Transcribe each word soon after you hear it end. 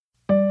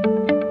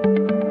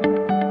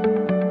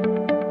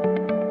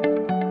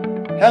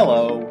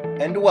Hello,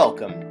 and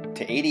welcome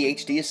to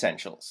ADHD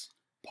Essentials,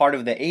 part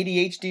of the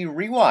ADHD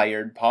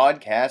Rewired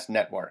podcast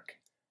network.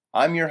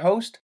 I'm your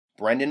host,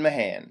 Brendan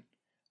Mahan.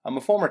 I'm a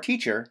former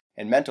teacher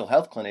and mental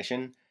health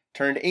clinician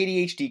turned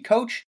ADHD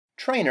coach,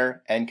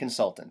 trainer, and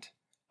consultant.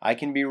 I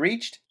can be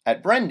reached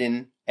at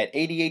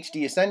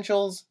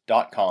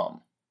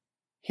brendan@adhdessentials.com.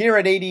 Here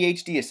at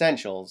ADHD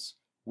Essentials,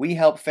 we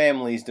help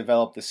families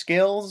develop the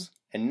skills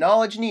and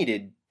knowledge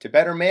needed to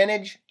better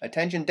manage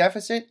attention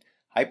deficit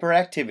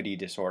hyperactivity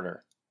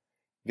disorder.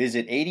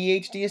 Visit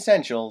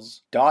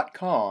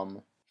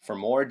adhdessentials.com for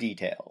more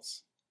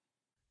details.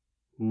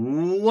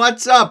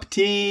 What's up,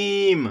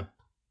 team?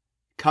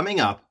 Coming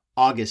up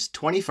August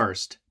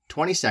 21st,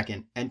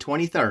 22nd, and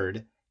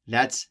 23rd,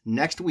 that's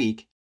next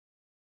week,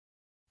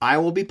 I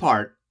will be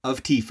part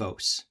of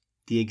TFOS,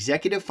 the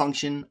Executive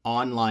Function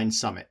Online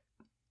Summit.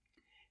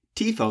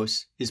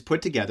 TFOS is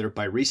put together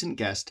by recent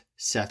guest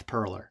Seth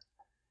Perler.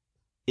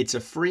 It's a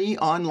free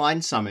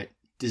online summit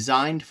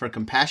designed for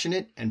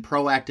compassionate and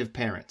proactive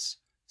parents,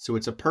 so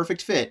it's a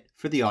perfect fit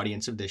for the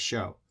audience of this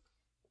show.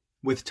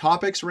 With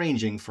topics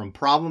ranging from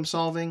problem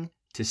solving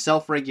to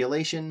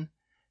self-regulation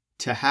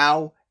to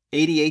how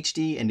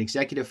ADHD and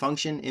executive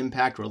function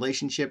impact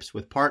relationships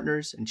with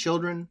partners and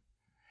children,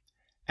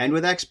 and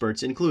with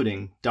experts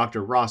including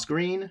Dr. Ross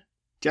Green,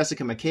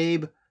 Jessica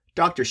McCabe,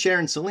 Dr.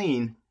 Sharon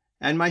Saline,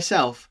 and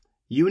myself,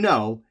 you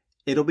know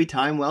it'll be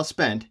time well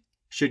spent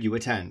should you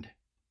attend.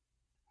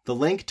 The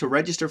link to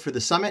register for the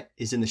summit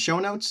is in the show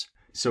notes,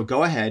 so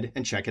go ahead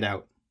and check it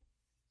out.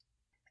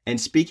 And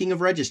speaking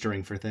of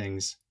registering for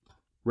things,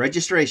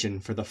 registration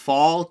for the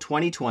Fall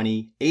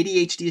 2020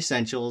 ADHD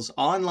Essentials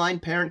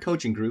online parent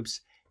coaching groups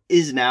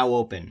is now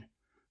open.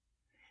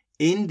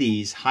 In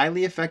these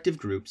highly effective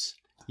groups,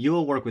 you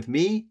will work with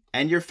me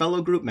and your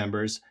fellow group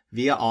members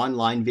via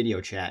online video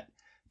chat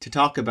to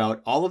talk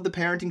about all of the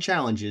parenting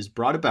challenges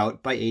brought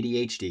about by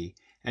ADHD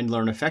and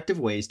learn effective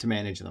ways to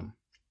manage them.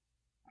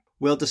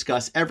 We'll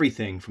discuss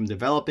everything from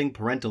developing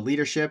parental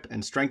leadership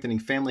and strengthening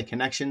family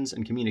connections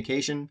and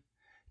communication,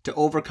 to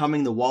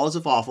overcoming the walls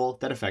of awful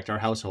that affect our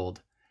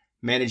household,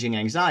 managing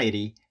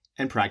anxiety,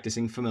 and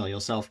practicing familial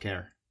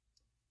self-care.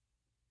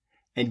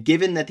 And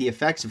given that the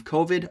effects of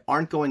COVID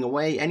aren't going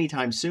away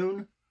anytime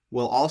soon,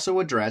 we'll also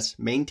address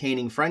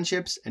maintaining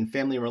friendships and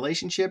family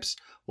relationships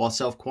while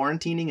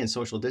self-quarantining and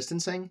social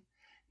distancing,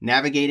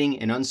 navigating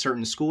an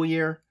uncertain school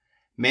year,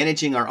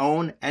 managing our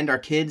own and our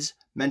kids'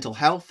 mental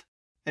health,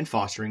 and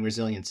fostering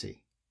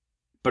resiliency.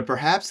 But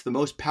perhaps the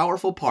most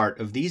powerful part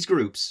of these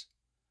groups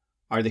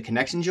are the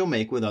connections you'll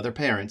make with other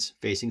parents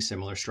facing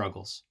similar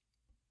struggles.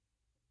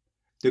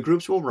 The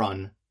groups will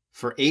run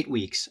for 8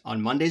 weeks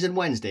on Mondays and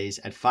Wednesdays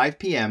at 5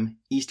 p.m.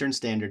 Eastern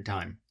Standard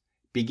Time,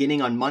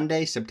 beginning on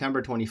Monday,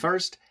 September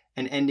 21st,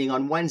 and ending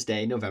on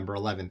Wednesday, November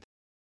 11th.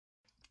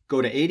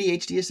 Go to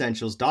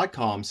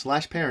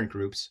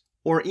adhdessentials.com/parentgroups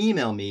or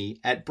email me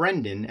at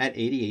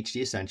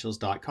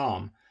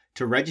brendan@adhdessentials.com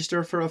to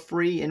register for a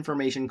free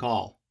information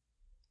call.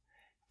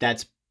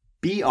 That's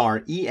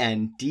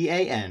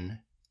BRENDAN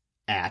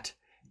at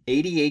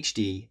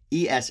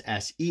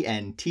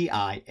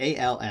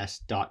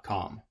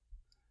adhdessentials.com.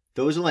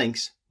 Those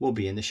links will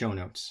be in the show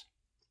notes.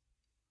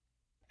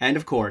 And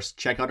of course,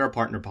 check out our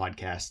partner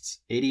podcasts,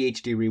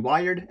 ADHD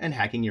Rewired and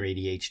Hacking Your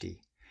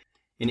ADHD.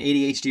 In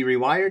ADHD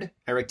Rewired,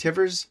 Eric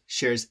Tivers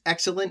shares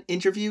excellent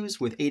interviews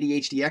with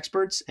ADHD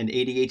experts and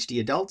ADHD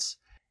adults,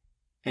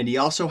 and he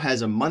also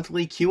has a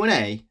monthly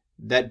Q&A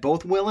that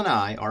both Will and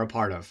I are a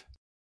part of.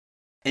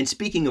 And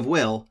speaking of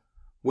Will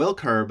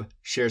Kerb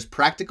shares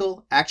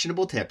practical,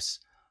 actionable tips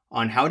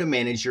on how to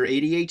manage your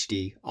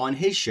ADHD on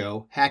his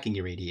show, Hacking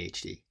Your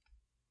ADHD.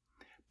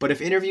 But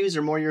if interviews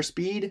are more your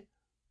speed,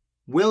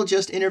 Will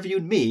just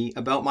interviewed me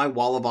about my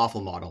Wall of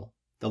Awful model.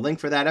 The link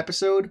for that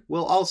episode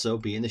will also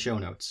be in the show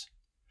notes.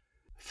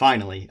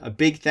 Finally, a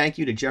big thank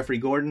you to Jeffrey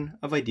Gordon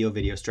of Ideal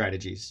Video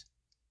Strategies.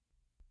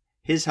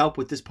 His help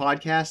with this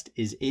podcast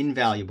is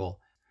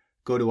invaluable.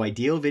 Go to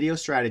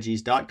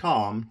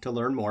idealvideostrategies.com to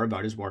learn more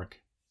about his work.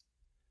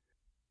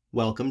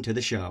 Welcome to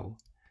the show.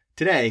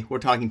 Today, we're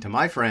talking to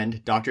my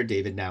friend, Dr.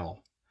 David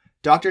Nowell.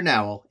 Dr.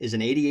 Nowell is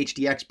an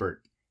ADHD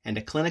expert and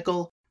a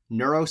clinical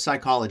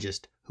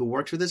neuropsychologist who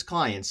works with his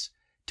clients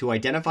to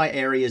identify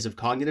areas of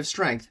cognitive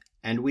strength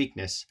and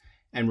weakness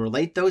and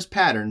relate those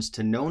patterns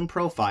to known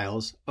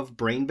profiles of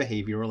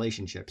brain-behavior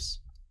relationships.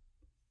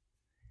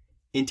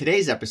 In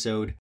today's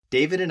episode,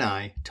 David and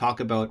I talk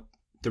about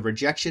the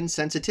rejection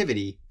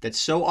sensitivity that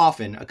so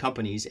often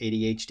accompanies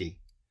ADHD.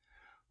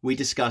 We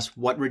discuss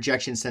what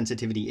rejection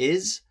sensitivity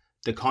is,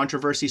 the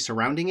controversy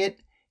surrounding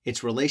it,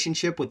 its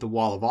relationship with the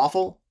Wall of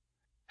Awful,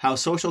 how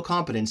social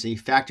competency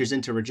factors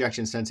into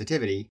rejection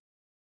sensitivity,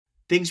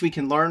 things we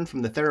can learn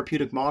from the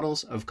therapeutic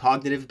models of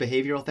cognitive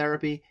behavioral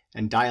therapy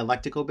and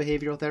dialectical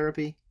behavioral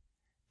therapy,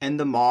 and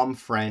the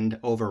mom-friend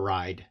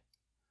override.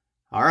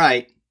 All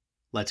right,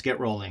 let's get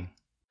rolling.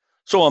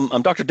 So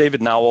I'm Dr.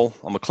 David Nowell.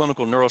 I'm a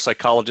clinical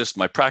neuropsychologist.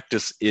 My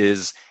practice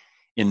is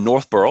in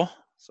Northborough,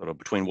 sort of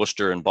between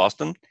Worcester and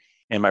Boston.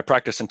 And my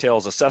practice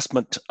entails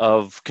assessment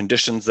of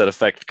conditions that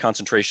affect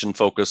concentration,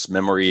 focus,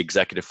 memory,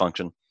 executive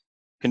function.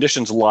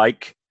 Conditions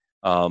like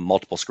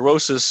multiple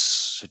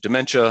sclerosis,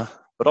 dementia,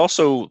 but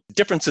also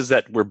differences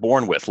that we're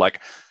born with,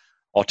 like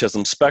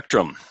autism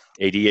spectrum,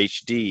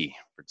 ADHD,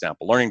 for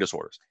example, learning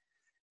disorders.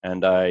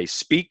 And I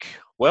speak,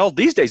 well,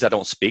 these days I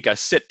don't speak. I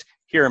sit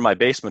here in my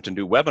basement and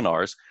do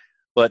webinars,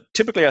 but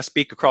typically I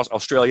speak across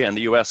Australia and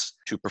the US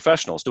to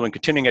professionals doing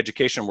continuing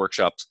education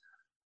workshops,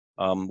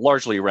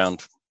 largely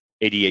around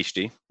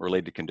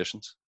ADHD-related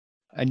conditions.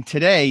 And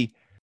today,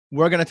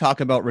 we're going to talk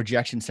about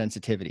rejection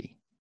sensitivity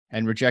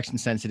and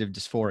rejection-sensitive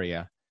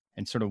dysphoria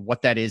and sort of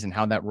what that is and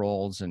how that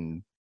rolls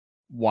and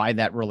why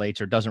that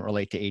relates or doesn't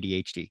relate to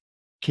ADHD.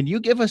 Can you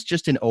give us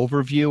just an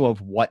overview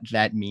of what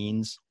that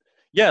means?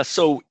 Yeah,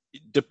 so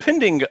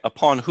depending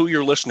upon who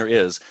your listener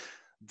is,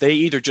 they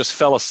either just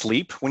fell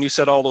asleep when you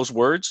said all those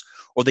words,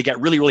 or they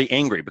got really, really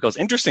angry. Because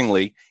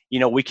interestingly,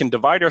 we can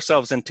divide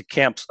ourselves into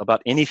camps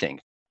about anything.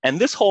 And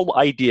this whole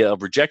idea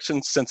of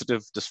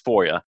rejection-sensitive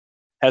dysphoria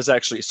has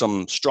actually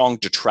some strong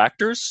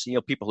detractors,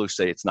 people who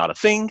say it's not a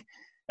thing.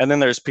 And then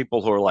there's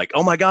people who are like,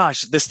 oh my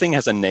gosh, this thing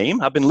has a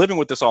name. I've been living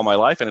with this all my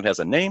life and it has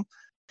a name.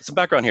 Some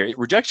background here.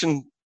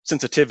 Rejection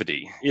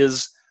sensitivity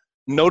is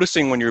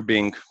noticing when you're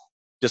being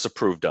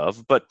disapproved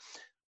of. But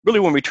really,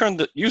 when we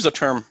use the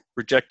term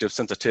rejective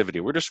sensitivity,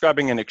 we're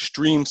describing an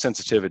extreme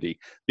sensitivity,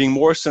 being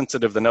more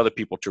sensitive than other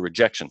people to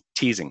rejection,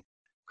 teasing,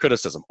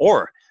 criticism,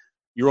 or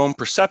your own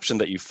perception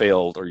that you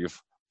failed or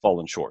you've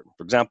fallen short.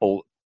 For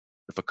example,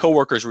 if a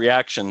coworker's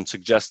reaction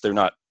suggests they're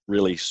not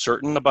really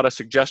certain about a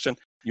suggestion,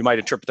 you might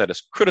interpret that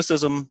as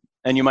criticism,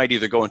 and you might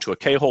either go into a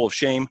K-hole of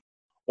shame,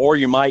 or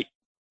you might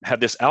have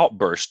this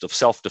outburst of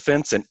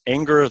self-defense and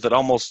anger that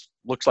almost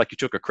looks like you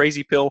took a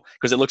crazy pill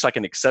because it looks like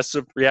an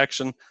excessive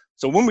reaction.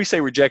 So when we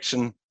say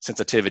rejection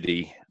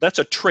sensitivity, that's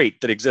a trait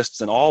that exists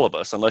in all of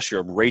us, unless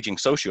you're a raging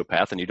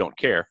sociopath and you don't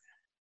care.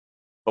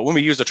 But when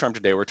we use the term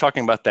today, we're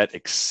talking about that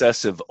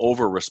excessive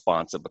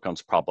over-response that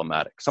becomes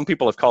problematic. Some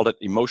people have called it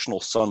emotional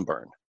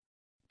sunburn.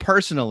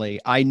 Personally,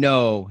 I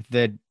know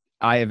that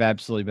I have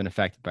absolutely been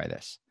affected by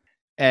this.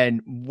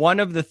 And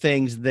one of the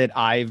things that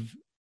I've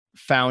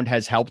found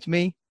has helped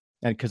me,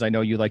 and because I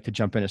know you like to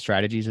jump into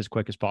strategies as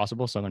quick as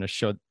possible, so I'm going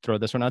to throw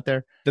this one out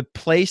there. The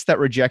place that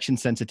rejection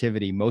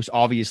sensitivity most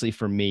obviously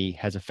for me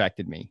has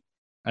affected me,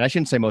 and I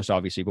shouldn't say most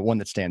obviously, but one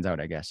that stands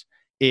out, I guess,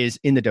 is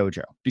in the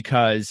dojo.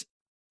 Because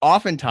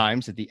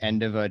oftentimes at the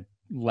end of a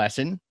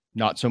lesson,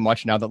 not so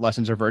much now that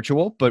lessons are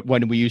virtual, but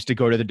when we used to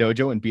go to the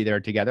dojo and be there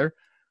together,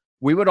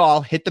 we would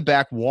all hit the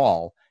back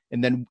wall,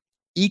 and then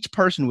each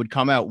person would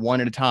come out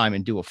one at a time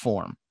and do a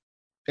form.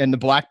 And the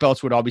black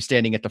belts would all be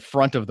standing at the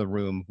front of the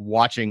room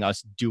watching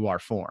us do our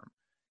form.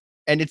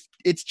 And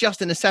it's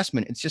just an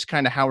assessment. It's just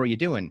kind of, how are you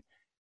doing?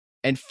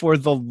 And for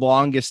the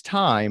longest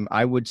time,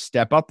 I would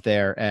step up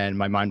there and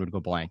my mind would go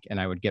blank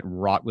and I would get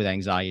wrought with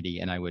anxiety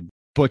and I would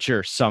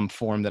butcher some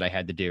form that I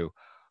had to do.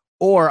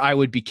 Or I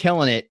would be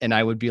killing it and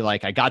I would be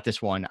like, I got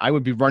this one. I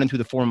would be running through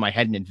the form in my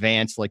head in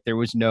advance. Like there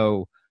was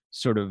no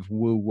sort of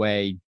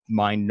wu-wei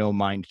mind, no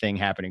mind thing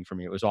happening for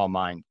me. It was all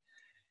mind.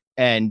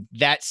 And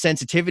that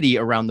sensitivity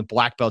around the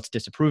black belts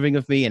disapproving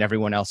of me and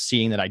everyone else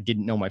seeing that I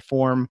didn't know my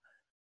form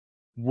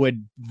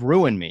would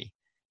ruin me.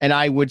 And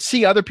I would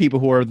see other people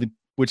who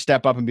would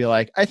step up and be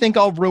like, I think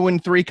I'll ruin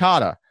 3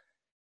 kata.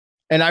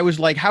 And I was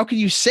like, how can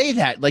you say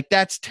that? Like,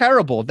 that's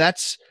terrible.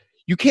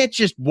 You can't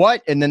just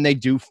what? And then they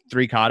do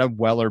 3 kata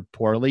well or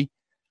poorly.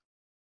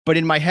 But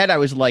in my head, I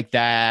was like,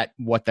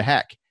 what the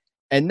heck?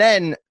 And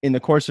then in the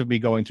course of me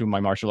going through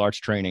my martial arts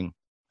training,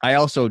 I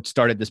also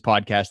started this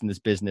podcast and this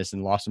business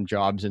and lost some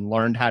jobs and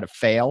learned how to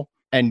fail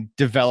and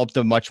developed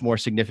a much more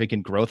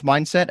significant growth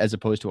mindset as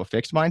opposed to a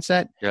fixed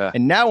mindset. Yeah.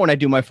 And now when I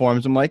do my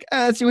forms, I'm like,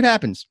 let's see what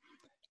happens.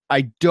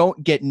 I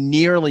don't get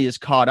nearly as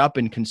caught up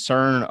in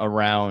concern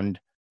around,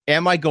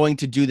 am I going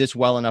to do this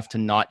well enough to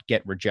not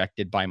get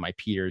rejected by my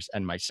peers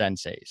and my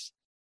senseis?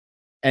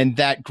 And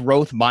that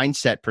growth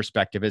mindset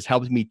perspective has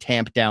helped me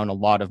tamp down a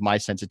lot of my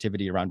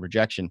sensitivity around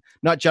rejection,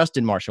 not just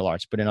in martial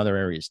arts, but in other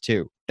areas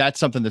too. That's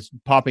something that's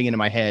popping into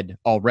my head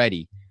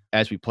already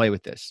as we play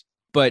with this.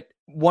 But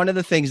one of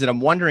the things that I'm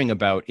wondering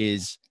about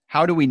is,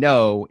 how do we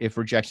know if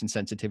rejection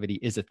sensitivity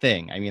is a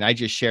thing? I mean, I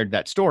just shared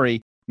that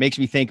story, makes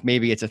me think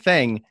maybe it's a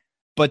thing,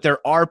 but there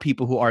are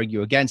people who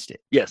argue against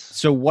it. Yes.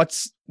 So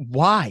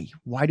why?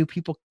 Why do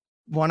people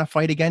want to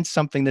fight against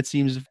something that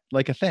seems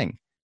like a thing?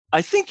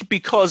 I think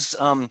because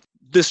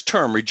this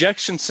term,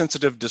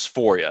 rejection-sensitive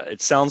dysphoria,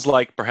 it sounds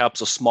like perhaps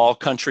a small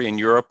country in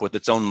Europe with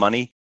its own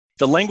money.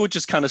 The language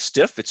is kind of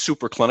stiff. It's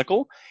super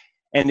clinical,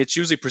 and it's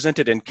usually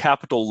presented in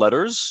capital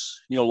letters,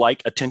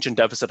 like attention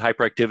deficit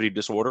hyperactivity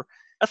disorder.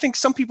 I think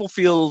some people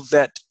feel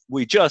that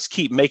we just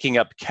keep making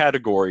up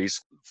categories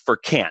for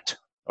can't,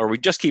 or we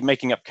just keep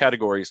making up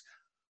categories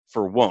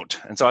for won't.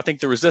 And so I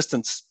think the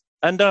resistance,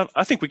 and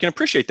I think we can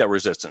appreciate that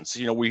resistance.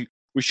 We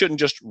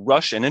shouldn't just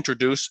rush and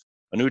introduce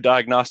a new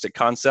diagnostic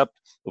concept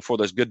before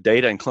there's good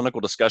data and clinical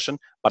discussion.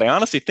 But I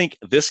honestly think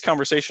this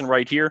conversation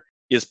right here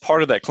is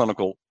part of that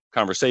clinical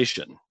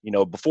conversation.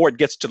 Before it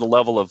gets to the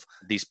level of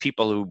these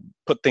people who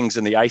put things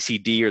in the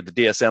ICD or the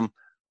DSM,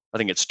 I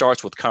think it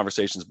starts with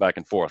conversations back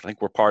and forth. I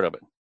think we're part of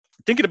it.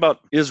 Thinking about,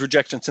 is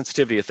rejection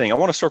sensitivity a thing? I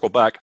want to circle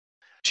back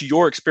to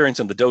your experience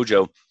in the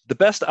dojo. The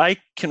best I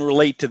can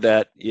relate to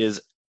that is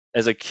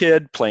as a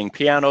kid playing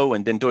piano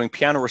and then doing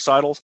piano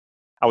recitals,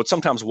 I would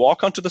sometimes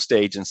walk onto the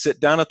stage and sit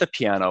down at the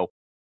piano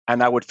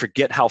and I would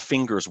forget how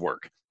fingers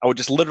work. I would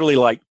just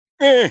literally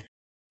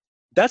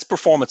that's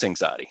performance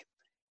anxiety.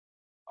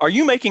 Are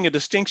you making a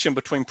distinction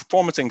between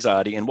performance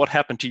anxiety and what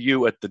happened to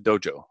you at the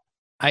dojo?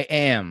 I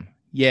am,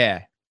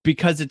 yeah,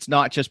 because it's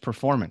not just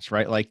performance,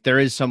 right? Like there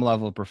is some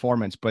level of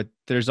performance, but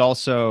there's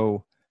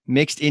also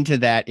mixed into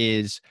that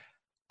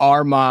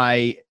are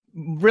my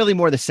really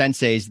more the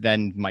senseis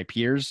than my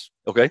peers.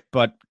 Okay.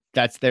 But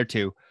that's there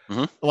too.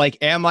 Mm-hmm. Like,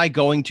 am I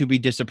going to be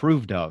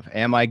disapproved of?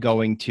 Am I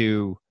going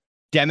to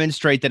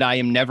demonstrate that I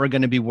am never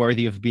going to be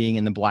worthy of being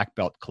in the black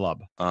belt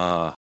club?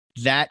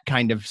 That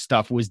kind of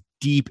stuff was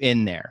deep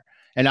in there.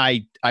 And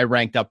I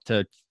ranked up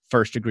to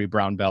first degree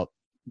brown belt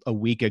a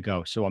week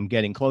ago. So I'm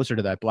getting closer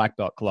to that black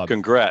belt club.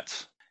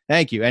 Congrats.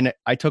 Thank you. And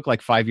I took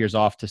like 5 years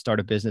off to start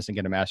a business and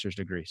get a master's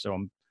degree.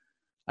 So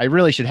I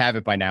really should have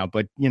it by now,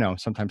 but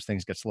sometimes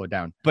things get slowed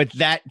down. But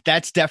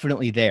that's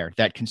definitely there.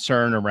 That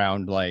concern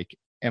around like,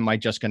 am I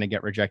just going to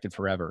get rejected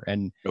forever?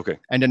 And okay.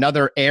 And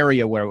another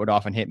area where it would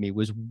often hit me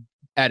was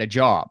at a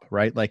job,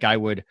 right? Like I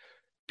would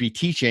be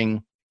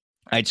teaching,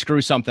 I'd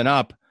screw something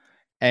up,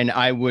 and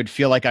I would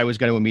feel like I was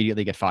going to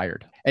immediately get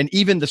fired. And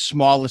even the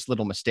smallest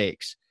little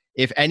mistakes,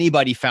 if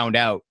anybody found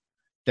out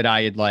that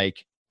I had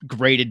like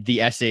graded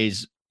the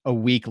essays a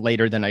week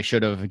later than I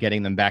should have,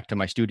 getting them back to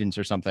my students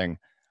or something,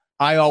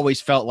 I always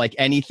felt like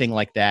anything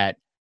like that,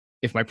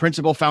 if my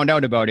principal found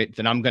out about it,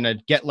 then I'm going to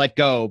get let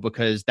go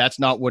because that's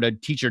not what a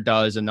teacher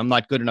does. And I'm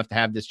not good enough to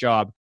have this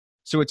job.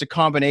 So it's a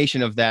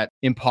combination of that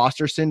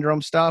imposter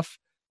syndrome stuff,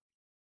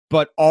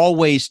 but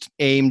always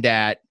aimed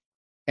at,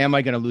 am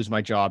I going to lose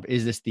my job?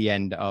 Is this the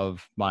end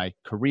of my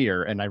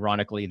career? And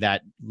ironically,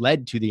 that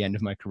led to the end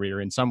of my career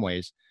in some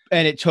ways.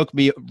 And it took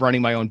me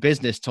running my own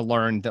business to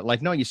learn that,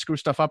 like, no, you screw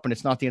stuff up and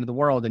it's not the end of the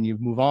world and you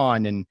move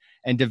on, and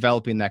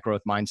developing that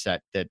growth mindset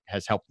that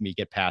has helped me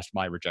get past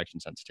my rejection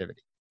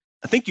sensitivity.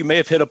 I think you may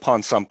have hit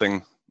upon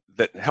something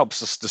that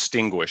helps us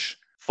distinguish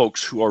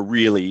folks who are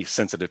really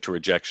sensitive to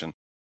rejection.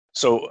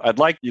 So I'd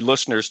like you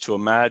listeners to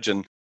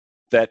imagine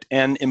that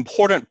an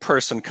important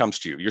person comes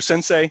to you, your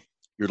sensei,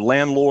 your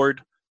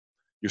landlord,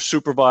 your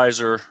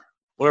supervisor,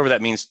 whatever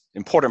that means,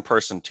 important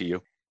person to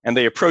you. And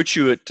they approach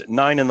you at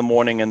 9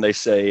 a.m. and they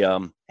say,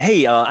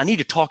 hey, I need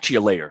to talk to you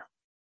later.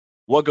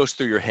 What goes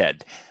through your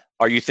head?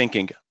 Are you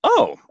thinking,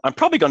 oh, I'm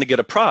probably going to get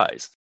a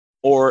prize?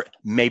 Or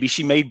maybe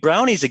she made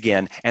brownies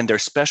again and they're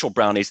special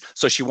brownies,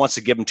 so she wants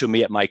to give them to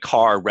me at my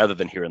car rather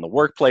than here in the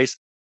workplace?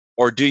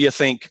 Or do you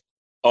think,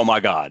 oh my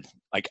God,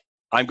 like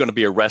I'm going to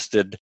be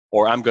arrested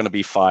or I'm going to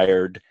be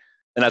fired?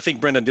 And I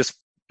think, Brendan, just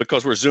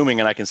because we're Zooming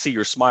and I can see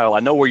your smile, I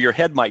know where your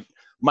head might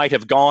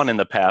have gone in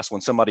the past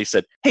when somebody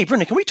said, hey,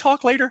 Brendan, can we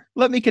talk later?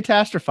 Let me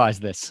catastrophize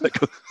this.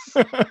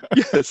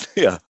 Yes,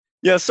 yeah.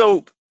 Yeah,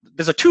 so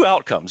there's two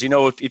outcomes.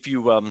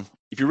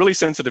 If you're really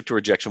sensitive to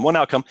rejection, one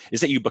outcome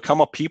is that you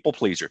become a people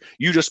pleaser.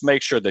 You just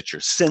make sure that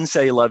your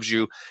sensei loves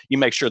you. You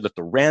make sure that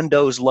the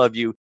randos love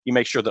you. You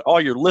make sure that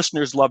all your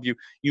listeners love you.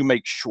 You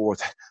make sure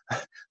that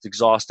it's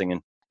exhausting,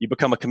 and you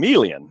become a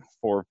chameleon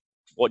for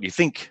what you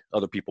think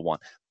other people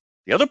want.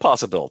 The other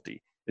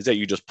possibility is that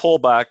you just pull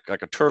back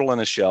like a turtle in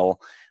a shell.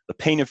 The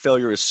pain of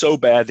failure is so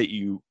bad that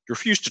you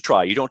refuse to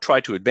try. You don't try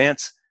to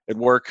advance at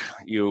work.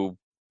 You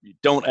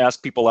don't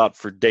ask people out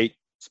for dates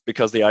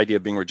because the idea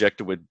of being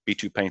rejected would be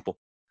too painful.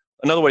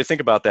 Another way to think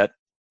about that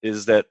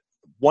is that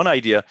one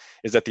idea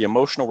is that the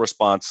emotional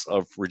response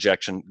of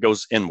rejection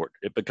goes inward.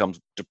 It becomes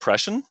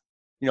depression.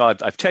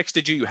 I've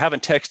texted you, you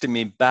haven't texted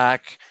me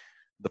back.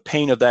 The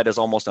pain of that is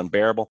almost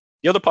unbearable.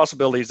 The other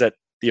possibility is that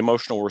the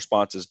emotional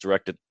response is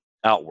directed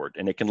outward,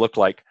 and it can look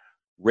like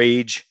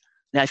rage.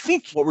 Now, I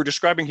think what we're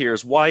describing here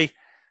is why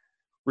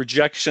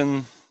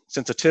rejection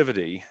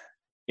sensitivity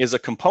is a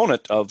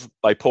component of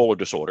bipolar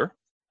disorder.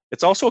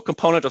 It's also a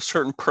component of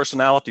certain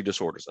personality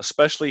disorders,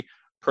 especially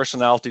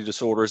personality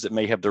disorders that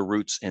may have their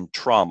roots in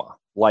trauma,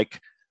 like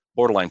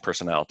borderline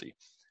personality,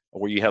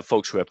 where you have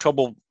folks who have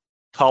trouble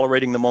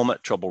tolerating the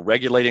moment, trouble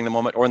regulating the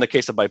moment, or in the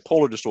case of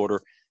bipolar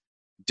disorder,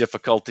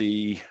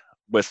 difficulty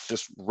with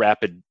just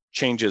rapid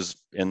changes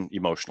in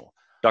emotional.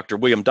 Dr.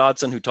 William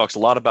Dodson, who talks a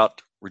lot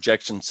about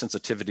rejection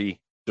sensitivity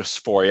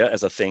dysphoria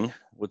as a thing,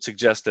 would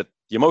suggest that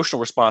the emotional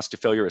response to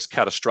failure is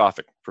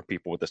catastrophic for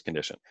people with this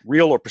condition.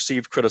 Real or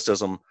perceived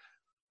criticism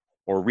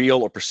or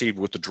real or perceived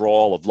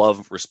withdrawal of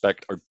love,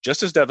 respect are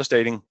just as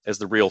devastating as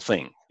the real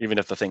thing, even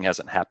if the thing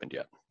hasn't happened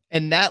yet.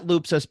 And that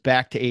loops us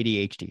back to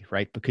ADHD,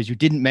 right? Because you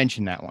didn't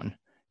mention that one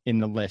in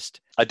the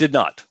list. I did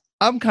not.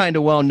 I'm kind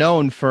of well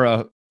known for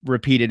a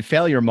repeated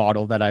failure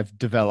model that I've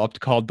developed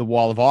called the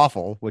Wall of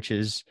Awful, which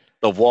is...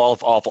 The Wall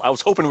of Awful. I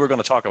was hoping we were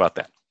going to talk about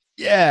that.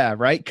 Yeah,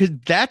 right. Because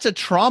that's a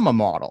trauma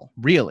model,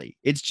 really.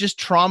 It's just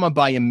trauma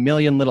by a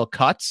million little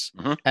cuts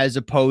as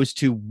opposed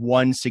to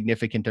one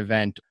significant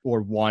event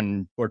or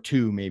one or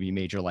two maybe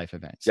major life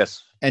events.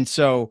 Yes. And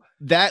so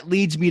that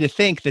leads me to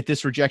think that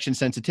this rejection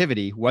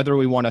sensitivity, whether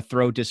we want to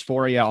throw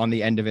dysphoria on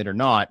the end of it or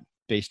not,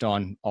 based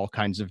on all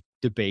kinds of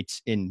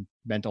debates in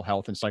mental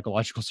health and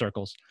psychological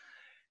circles,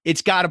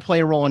 it's got to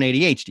play a role in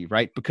ADHD,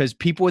 right? Because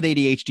people with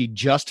ADHD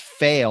just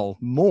fail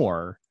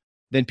more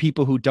than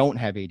people who don't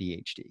have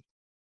ADHD.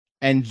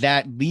 And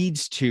that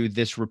leads to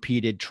this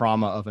repeated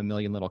trauma of a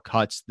million little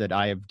cuts that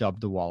I have dubbed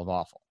the wall of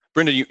awful.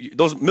 Brendan,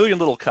 those million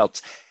little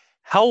cuts,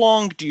 how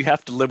long do you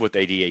have to live with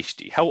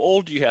ADHD? How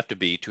old do you have to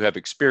be to have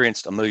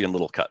experienced a million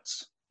little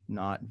cuts?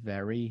 Not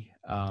very.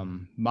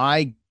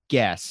 My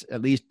guess,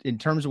 at least in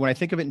terms of when I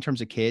think of it in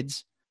terms of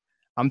kids,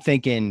 I'm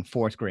thinking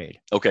fourth grade.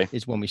 Okay.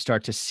 Is when we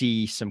start to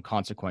see some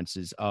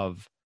consequences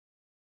of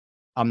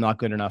I'm not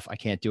good enough. I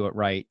can't do it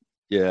right.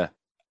 Yeah.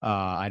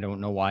 I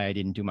don't know why I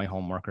didn't do my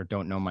homework or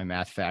don't know my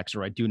math facts,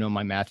 or I do know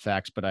my math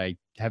facts, but I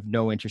have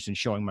no interest in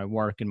showing my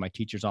work, and my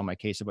teacher's on my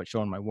case about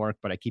showing my work,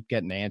 but I keep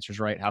getting the answers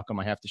right. How come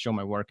I have to show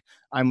my work?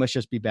 I must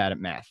just be bad at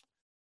math,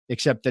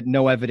 except that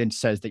no evidence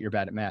says that you're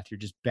bad at math. You're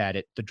just bad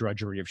at the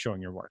drudgery of showing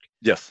your work.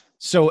 Yes.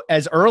 So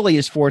as early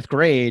as fourth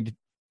grade,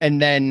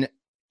 and then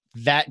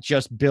that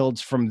just builds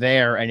from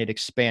there, and it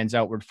expands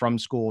outward from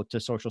school to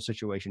social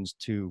situations,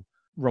 to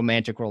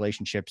romantic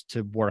relationships,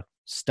 to work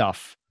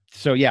stuff.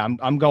 So yeah,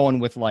 I'm going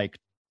with like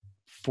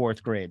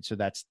fourth grade. So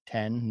that's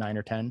 9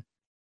 or 10.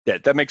 Yeah,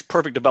 that makes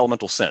perfect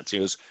developmental sense.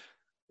 As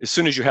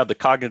soon as you have the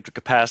cognitive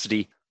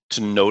capacity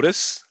to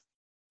notice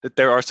that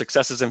there are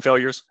successes and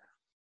failures,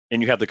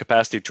 and you have the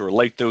capacity to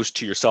relate those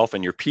to yourself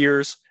and your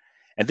peers,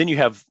 and then you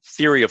have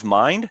theory of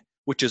mind,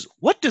 which is,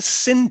 what does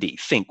Cindy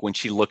think when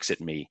she looks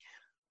at me?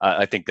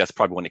 I think that's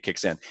probably when it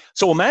kicks in.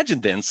 So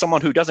imagine then someone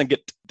who doesn't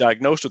get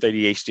diagnosed with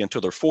ADHD until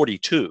they're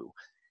 42,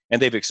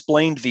 and they've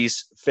explained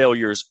these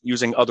failures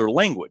using other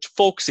language,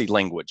 folksy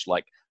language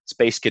like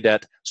space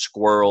cadet,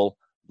 squirrel,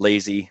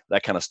 lazy,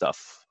 that kind of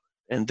stuff.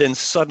 And then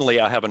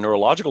suddenly I have a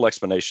neurological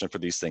explanation for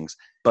these things,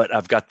 but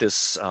I've got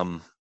this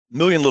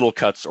million little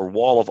cuts or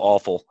wall of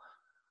awful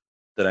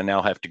that I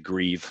now have to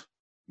grieve,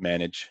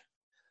 manage.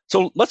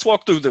 So let's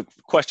walk through the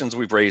questions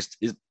we've raised.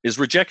 Is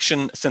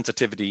rejection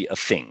sensitivity a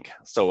thing?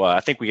 So I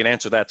think we can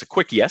answer that. It's a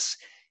quick yes.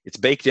 It's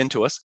baked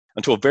into us.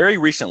 Until very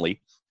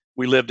recently,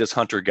 we lived as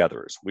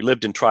hunter-gatherers. We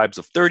lived in tribes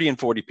of 30 and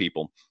 40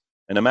 people.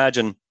 And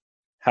imagine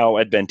how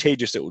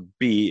advantageous it would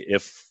be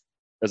if,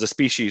 as a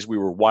species, we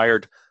were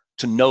wired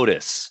to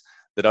notice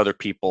that other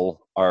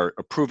people are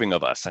approving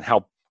of us, and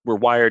how we're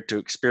wired to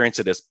experience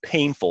it as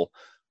painful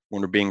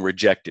when we're being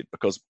rejected,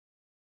 because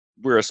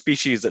we're a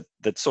species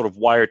that's sort of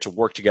wired to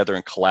work together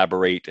and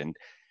collaborate and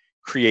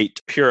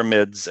create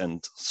pyramids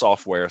and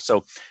software.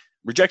 So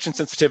rejection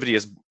sensitivity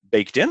is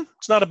baked in.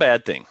 It's not a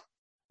bad thing.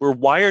 We're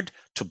wired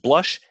to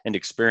blush and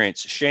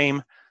experience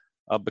shame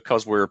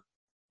because we're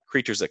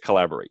creatures that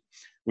collaborate.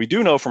 We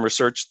do know from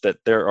research that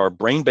there are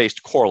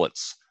brain-based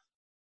correlates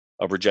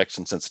of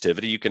rejection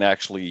sensitivity. You can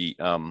actually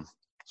sort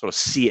of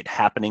see it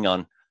happening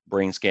on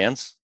brain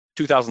scans.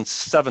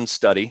 2007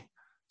 study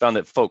found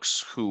that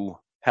folks who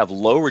have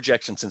low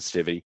rejection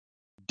sensitivity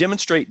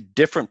demonstrate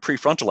different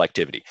prefrontal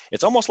activity.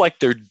 It's almost like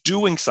they're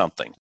doing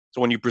something.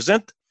 So when you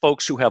present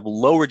folks who have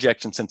low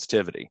rejection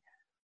sensitivity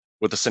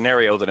with a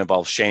scenario that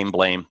involves shame,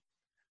 blame,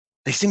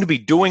 they seem to be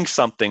doing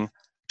something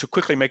to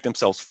quickly make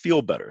themselves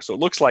feel better. So it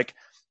looks like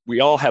we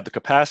all have the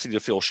capacity to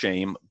feel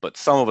shame, but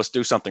some of us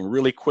do something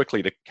really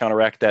quickly to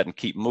counteract that and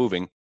keep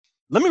moving.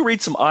 Let me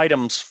read some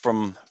items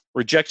from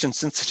rejection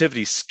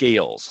sensitivity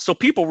scales. So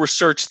people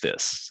researched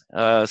this.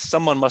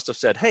 Someone must have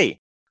said, hey,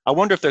 I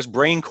wonder if there's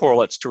brain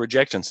correlates to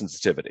rejection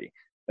sensitivity.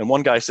 And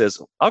one guy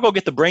says, I'll go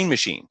get the brain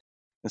machine.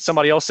 And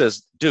somebody else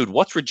says, dude,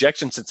 what's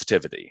rejection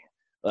sensitivity?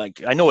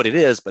 Like, I know what it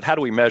is, but how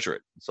do we measure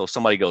it? So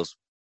somebody goes,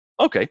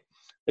 okay.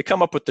 They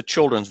come up with the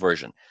children's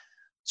version.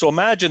 So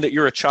imagine that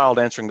you're a child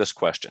answering this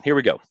question. Here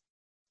we go.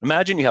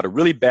 Imagine you had a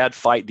really bad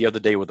fight the other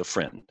day with a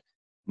friend.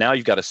 Now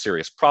you've got a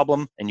serious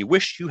problem, and you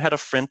wish you had a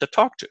friend to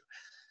talk to.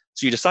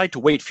 So you decide to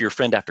wait for your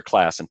friend after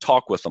class and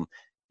talk with them.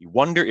 You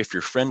wonder if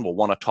your friend will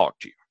want to talk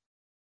to you.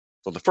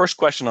 So the first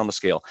question on the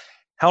scale,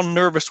 how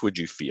nervous would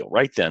you feel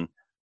right then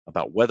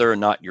about whether or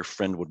not your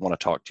friend would want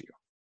to talk to you?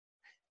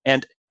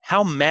 And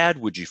how mad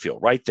would you feel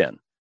right then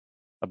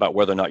about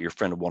whether or not your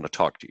friend would want to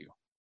talk to you?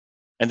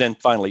 And then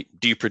finally,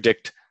 do you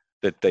predict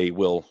that they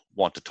will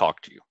want to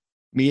talk to you?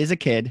 Me as a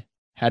kid,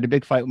 had a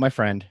big fight with my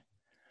friend.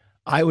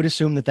 I would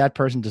assume that that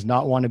person does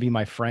not want to be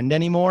my friend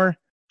anymore.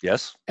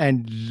 Yes.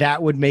 And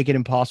that would make it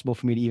impossible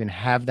for me to even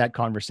have that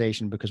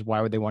conversation, because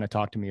why would they want to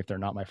talk to me if they're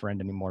not my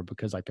friend anymore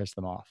because I pissed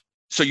them off?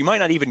 So you might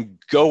not even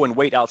go and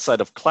wait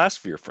outside of class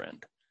for your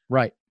friend.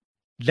 Right.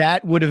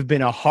 That would have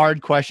been a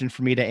hard question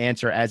for me to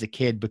answer as a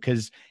kid,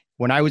 because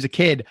when I was a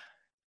kid,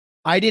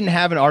 I didn't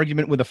have an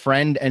argument with a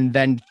friend and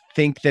then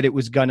think that it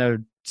was going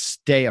to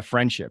stay a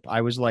friendship.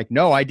 I was like,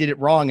 no, I did it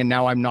wrong, and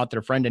now I'm not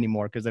their friend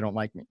anymore because they don't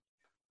like me.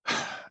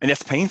 And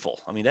that's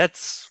painful. I mean,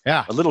 that's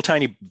a little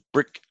tiny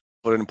brick,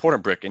 but an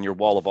important brick in your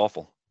wall of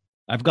awful.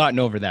 I've gotten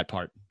over that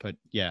part, but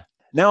yeah.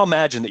 Now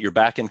imagine that you're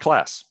back in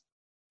class.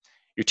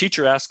 Your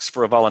teacher asks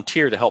for a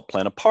volunteer to help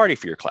plan a party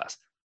for your class.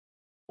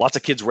 Lots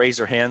of kids raise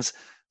their hands.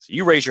 So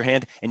you raise your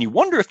hand and you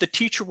wonder if the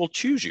teacher will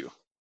choose you.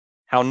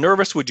 How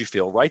nervous would you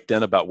feel right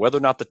then about whether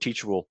or not the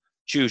teacher will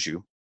choose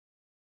you?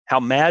 How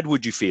mad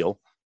would you feel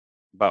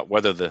about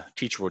whether the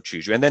teacher will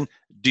choose you? And then,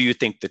 do you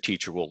think the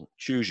teacher will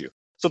choose you?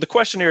 So the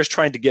questionnaire is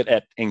trying to get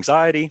at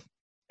anxiety,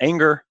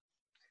 anger,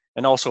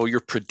 and also your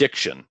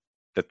prediction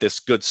that this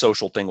good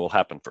social thing will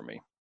happen for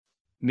me.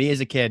 Me as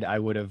a kid, I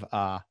would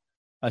have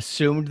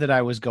assumed that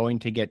I was going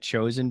to get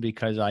chosen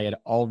because I had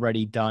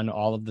already done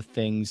all of the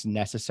things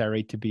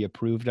necessary to be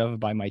approved of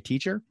by my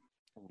teacher.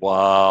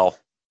 Wow.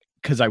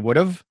 Because I would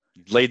have.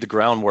 Laid the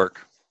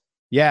groundwork.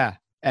 Yeah.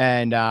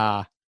 And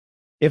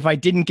if I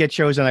didn't get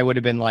chosen, I would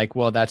have been like,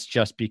 well, that's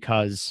just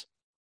because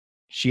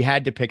she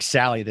had to pick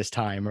Sally this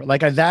time. Or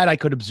like that I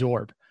could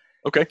absorb.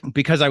 Okay.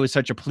 Because I was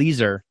such a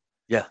pleaser.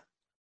 Yeah.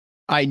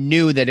 I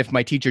knew that if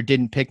my teacher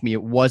didn't pick me,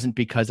 it wasn't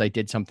because I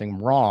did something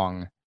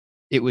wrong.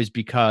 It was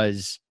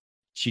because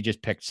she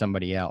just picked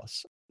somebody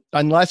else.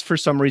 Unless for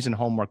some reason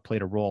homework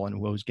played a role in who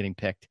was getting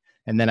picked.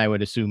 And then I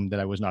would assume that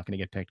I was not going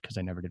to get picked because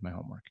I never did my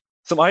homework.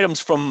 Some items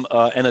from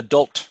an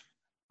adult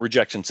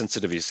rejection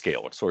sensitivity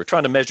scale. So we're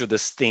trying to measure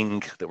this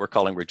thing that we're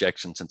calling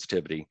rejection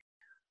sensitivity.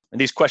 And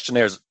these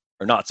questionnaires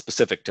are not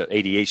specific to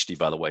ADHD,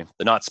 by the way.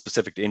 They're not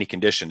specific to any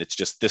condition. It's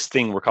just this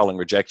thing we're calling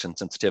rejection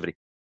sensitivity.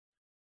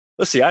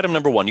 Let's see, item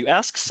number 1. You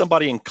ask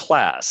somebody in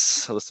class,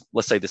 so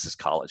let's say this is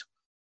college.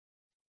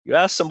 You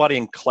ask somebody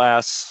in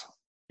class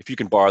if you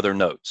can borrow their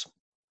notes.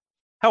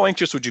 How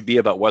anxious would you be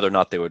about whether or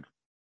not they would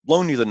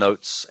loan you the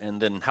notes,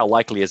 and then how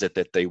likely is it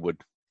that they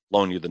would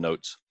loan you the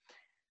notes?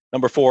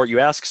 Number 4, you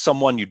ask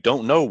someone you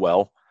don't know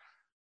well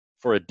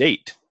for a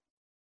date.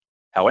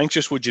 How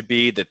anxious would you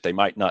be that they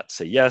might not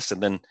say yes,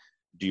 and then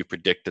do you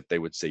predict that they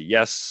would say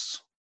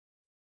yes?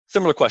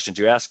 Similar questions.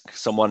 You ask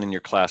someone in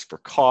your class for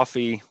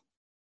coffee.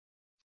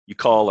 You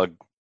call a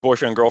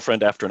boyfriend,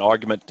 girlfriend after an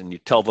argument, and you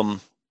tell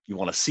them you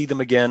want to see them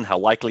again. How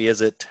likely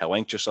is it? How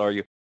anxious are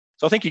you?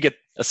 So I think you get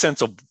a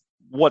sense of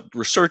what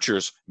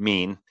researchers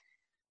mean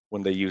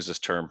when they use this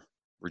term,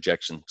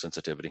 rejection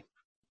sensitivity.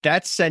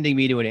 That's sending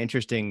me to an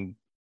interesting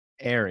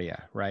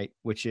area, right?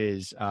 Which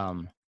is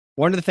one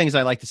of the things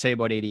I like to say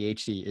about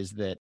ADHD is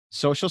that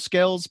social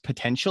skills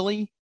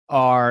potentially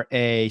are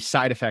a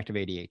side effect of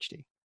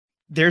ADHD.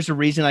 There's a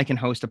reason I can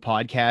host a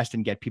podcast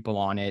and get people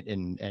on it,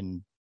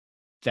 and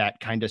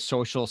that kind of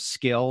social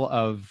skill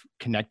of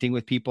connecting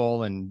with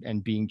people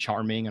and being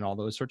charming and all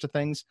those sorts of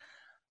things.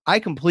 I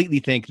completely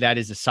think that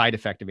is a side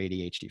effect of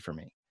ADHD for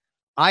me.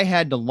 I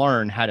had to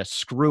learn how to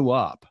screw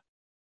up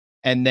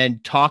and then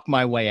talk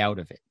my way out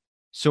of it.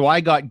 So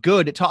I got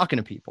good at talking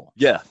to people.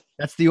 Yeah.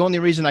 That's the only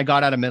reason I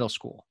got out of middle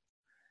school.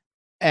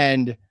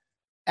 And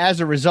as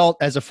a result,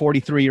 as a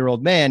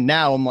 43-year-old man,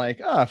 now I'm like,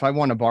 oh, if I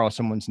want to borrow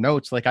someone's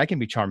notes, like I can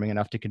be charming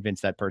enough to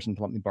convince that person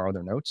to let me borrow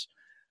their notes.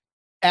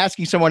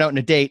 Asking someone out on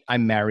a date,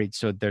 I'm married,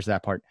 so there's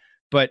that part.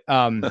 But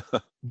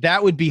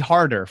that would be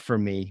harder for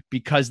me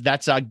because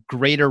that's a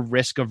greater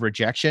risk of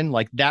rejection.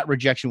 Like that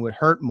rejection would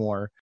hurt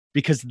more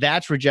because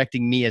that's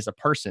rejecting me as a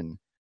person.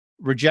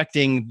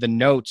 Rejecting the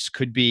notes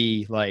could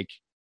be like,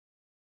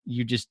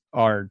 you just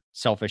are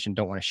selfish and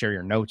don't want to share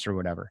your notes or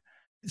whatever.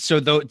 So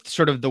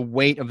sort of the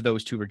weight of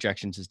those two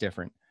rejections is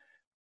different.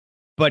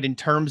 But in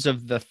terms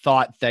of the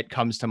thought that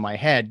comes to my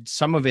head,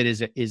 some of it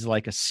is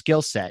like a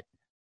skill set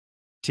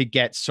to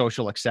get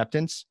social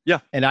acceptance. Yeah.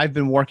 And I've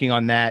been working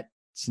on that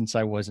since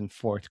I was in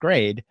 4th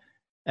grade,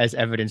 as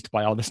evidenced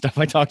by all the stuff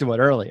I talked about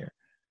earlier.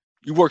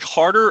 You worked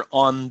harder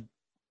on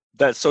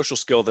that social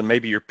skill than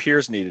maybe your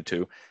peers needed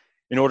to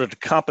in order to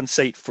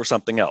compensate for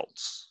something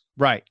else.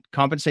 Right.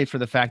 Compensate for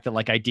the fact that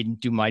like I didn't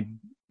do my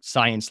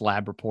science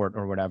lab report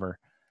or whatever.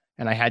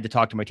 And I had to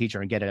talk to my teacher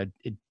and get a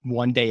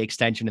 1-day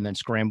extension and then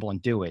scramble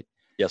and do it.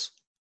 Yes.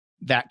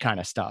 That kind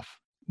of stuff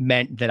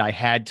meant that I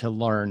had to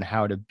learn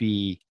how to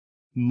be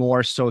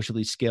more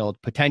socially skilled,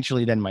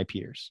 potentially, than my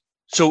peers.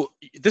 So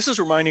this is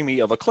reminding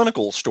me of a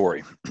clinical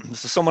story.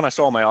 This is someone I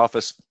saw in my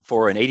office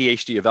for an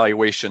ADHD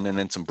evaluation and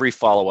then some brief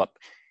follow-up.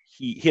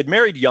 He had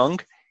married young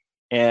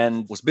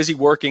and was busy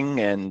working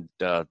and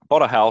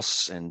bought a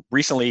house and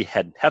recently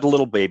had a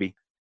little baby.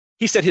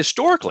 He said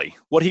historically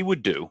what he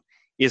would do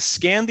is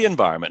scan the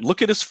environment,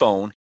 look at his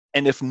phone,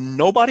 and if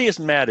nobody is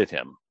mad at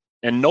him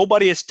and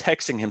nobody is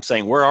texting him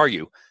saying, "Where are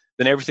you?"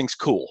 then everything's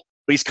cool.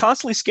 But he's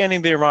constantly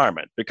scanning the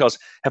environment because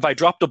have I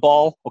dropped a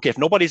ball? Okay, if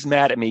nobody's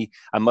mad at me,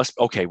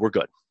 okay, we're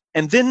good.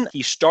 And then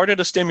he started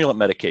a stimulant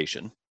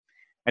medication,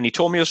 and he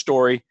told me a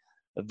story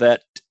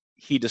that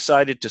he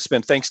decided to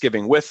spend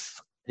Thanksgiving with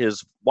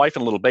his wife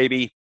and little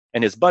baby,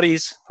 and his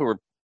buddies who were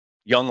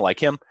young like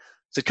him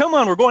said, "Come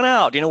on, we're going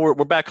out.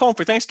 We're back home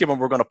for Thanksgiving.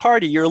 We're going to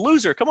party. You're a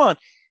loser. Come on."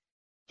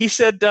 He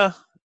said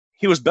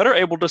he was better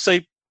able to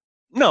say,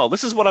 "No,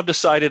 this is what I've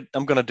decided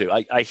I'm going to do.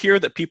 I hear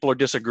that people are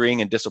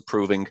disagreeing and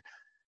disapproving."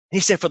 He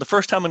said for the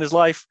first time in his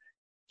life,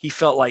 he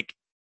felt like,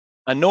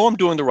 I know I'm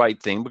doing the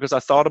right thing because I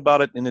thought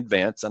about it in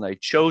advance and I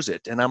chose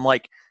it. And I'm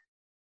like,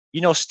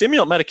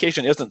 Stimulant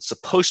medication isn't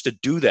supposed to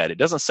do that. It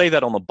doesn't say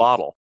that on the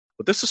bottle.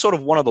 But this is sort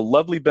of one of the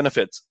lovely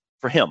benefits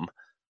for him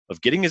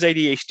of getting his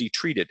ADHD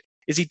treated,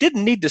 is he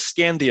didn't need to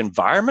scan the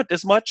environment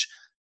as much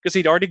because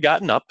he'd already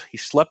gotten up, he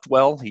slept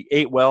well, he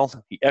ate well,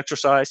 he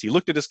exercised, he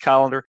looked at his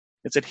calendar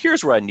and said,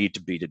 here's where I need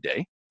to be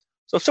today.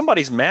 So if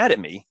somebody's mad at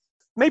me,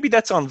 maybe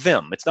that's on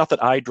them. It's not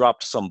that I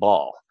dropped some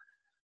ball.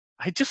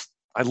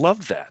 I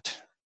love that.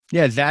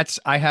 Yeah,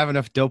 I have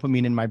enough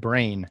dopamine in my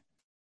brain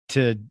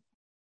to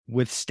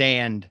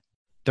withstand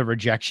the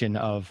rejection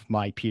of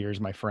my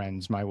peers, my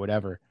friends, my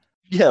whatever.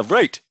 Yeah,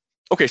 right.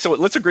 Okay, so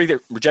let's agree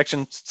that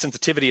rejection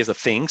sensitivity is a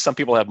thing. Some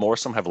people have more,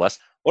 some have less.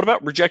 What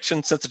about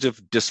rejection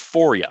sensitive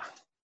dysphoria?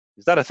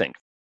 Is that a thing?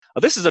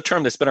 This is a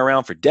term that's been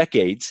around for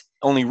decades.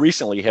 Only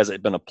recently has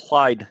it been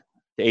applied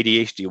to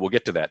ADHD. We'll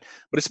get to that.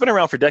 But it's been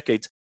around for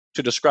decades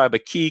to describe a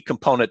key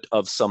component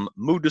of some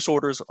mood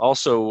disorders,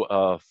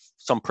 also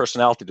some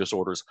personality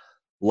disorders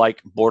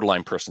like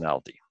borderline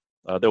personality.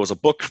 There was a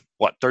book,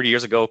 30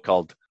 years ago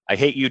called I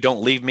Hate You,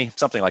 Don't Leave Me,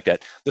 something like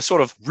that. This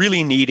sort of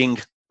really needing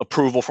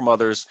approval from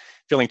others,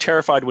 feeling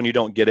terrified when you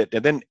don't get it,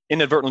 and then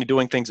inadvertently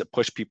doing things that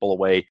push people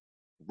away,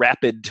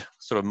 rapid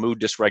sort of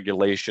mood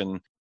dysregulation.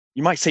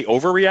 You might say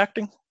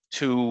overreacting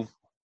to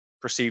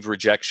perceived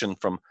rejection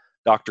from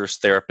doctors,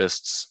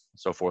 therapists, and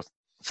so forth.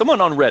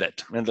 Someone on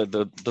Reddit, and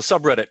the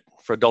subreddit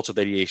for adults with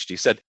ADHD,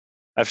 said,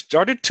 I've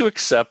started to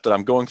accept that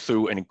I'm going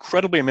through an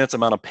incredibly immense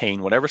amount of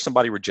pain whenever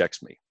somebody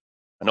rejects me.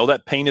 I know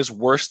that pain is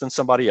worse than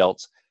somebody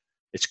else.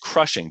 It's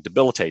crushing,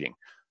 debilitating.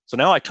 So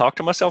now I talk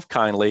to myself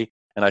kindly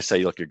and I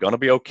say, look, you're going to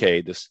be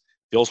okay. This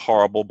feels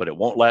horrible, but it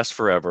won't last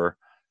forever.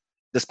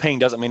 This pain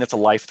doesn't mean it's a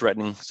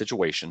life-threatening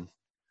situation.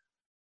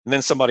 And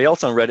then somebody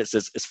else on Reddit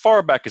says, as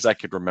far back as I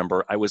could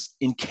remember, I was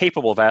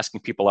incapable of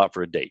asking people out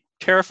for a date,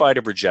 terrified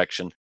of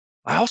rejection.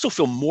 I also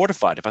feel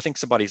mortified if I think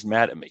somebody's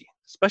mad at me,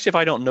 especially if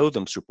I don't know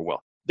them super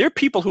well. There are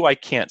people who I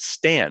can't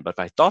stand, but if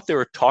I thought they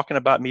were talking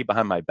about me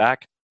behind my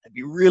back, I'd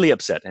be really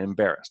upset and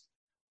embarrassed.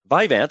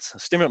 Vyvanse, a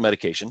stimulant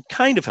medication,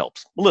 kind of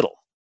helps, a little.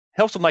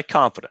 Helps with my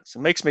confidence. It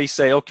makes me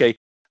say, okay,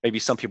 maybe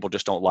some people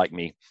just don't like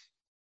me,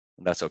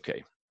 and that's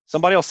okay.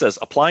 Somebody else says,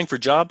 applying for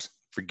jobs,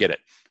 forget it.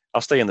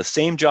 I'll stay in the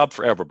same job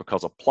forever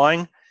because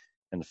applying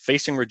and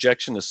facing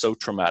rejection is so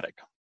traumatic.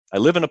 I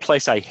live in a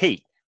place I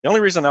hate. The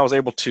only reason I was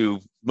able to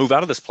move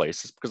out of this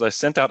place is because I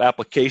sent out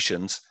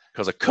applications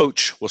because a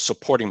coach was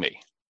supporting me.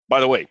 By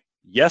the way,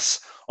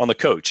 yes, on the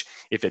coach.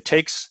 If it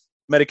takes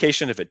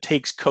medication, if it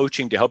takes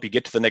coaching to help you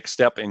get to the next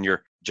step in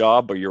your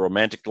job or your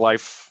romantic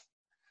life,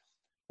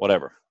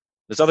 whatever.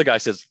 This other guy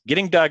says,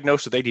 getting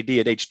diagnosed with ADD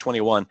at age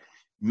 21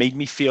 made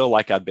me feel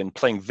like I'd been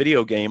playing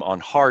video game on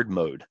hard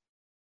mode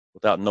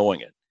without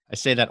knowing it. I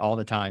say that all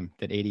the time,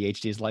 that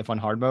ADHD is life on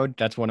hard mode.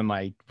 That's one of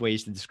my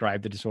ways to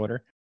describe the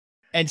disorder.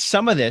 And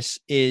some of this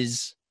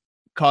is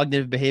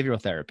cognitive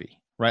behavioral therapy,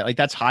 right? Like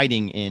that's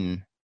hiding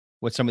in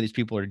what some of these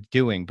people are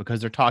doing because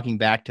they're talking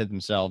back to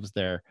themselves.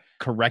 They're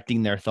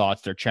correcting their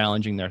thoughts. They're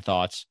challenging their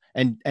thoughts.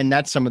 And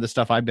that's some of the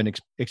stuff I've been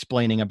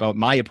explaining about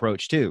my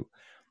approach too,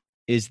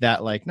 is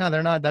that like, no,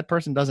 they're not, that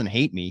person doesn't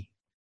hate me.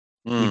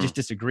 We just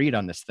disagreed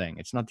on this thing.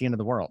 It's not the end of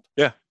the world.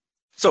 Yeah.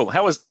 So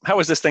how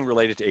is this thing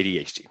related to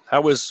ADHD?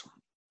 How is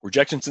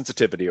rejection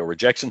sensitivity or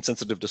rejection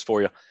sensitive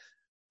dysphoria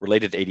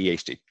related to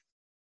ADHD?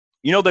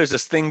 There's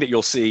this thing that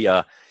you'll see,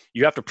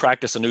 you have to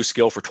practice a new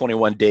skill for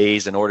 21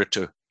 days in order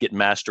to get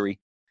mastery.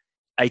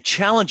 I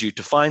challenge you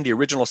to find the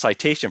original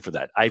citation for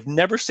that. I've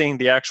never seen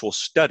the actual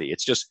study.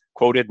 It's just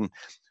quoted. And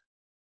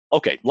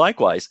okay,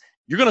 likewise,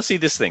 you're going to see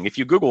this thing. If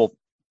you Google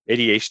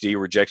ADHD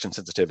rejection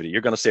sensitivity,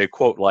 you're going to see a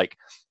quote like,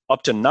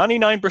 up to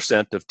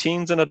 99% of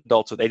teens and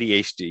adults with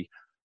ADHD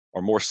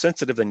are more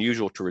sensitive than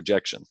usual to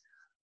rejection.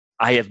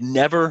 I have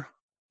never,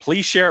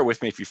 please share it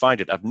with me if you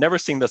find it. I've never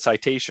seen the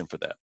citation for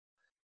that.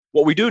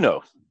 What we do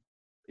know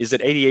is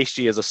that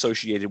ADHD is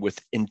associated with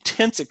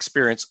intense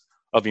experience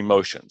of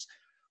emotions.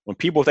 When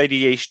people with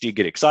ADHD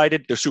get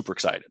excited, they're super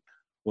excited.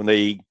 When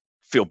they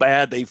feel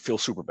bad, they feel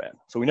super bad.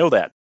 So we know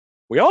that.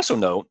 We also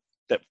know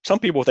that some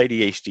people with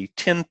ADHD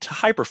tend to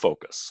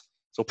hyperfocus.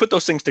 So put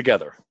those things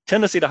together,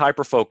 tendency to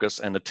hyperfocus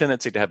and the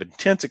tendency to have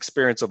intense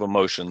experience of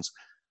emotions.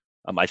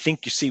 I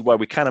think you see why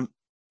we kind of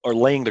are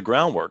laying the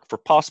groundwork for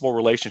possible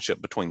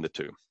relationship between the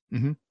two.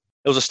 Mm-hmm.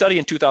 There was a study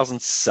in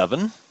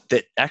 2007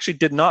 that actually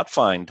did not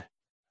find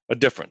a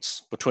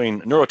difference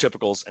between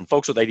neurotypicals and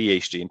folks with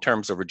ADHD in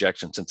terms of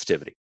rejection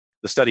sensitivity.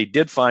 The study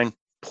did find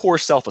poor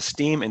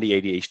self-esteem in the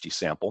ADHD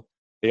sample.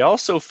 They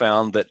also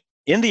found that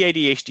in the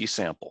ADHD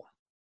sample,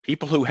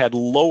 people who had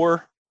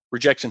lower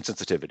rejection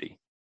sensitivity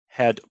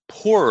had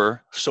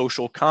poorer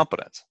social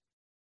competence,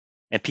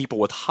 and people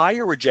with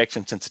higher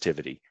rejection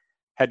sensitivity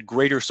had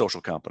greater social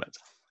competence,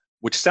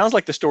 which sounds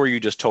like the story you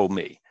just told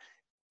me.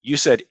 You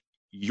said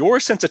your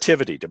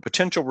sensitivity to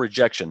potential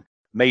rejection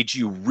made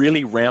you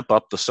really ramp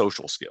up the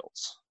social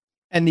skills.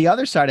 And the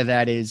other side of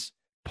that is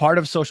part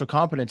of social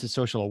competence is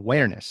social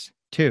awareness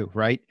too,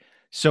 right?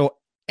 So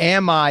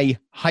am I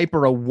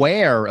hyper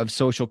aware of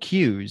social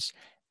cues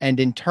and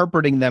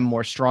interpreting them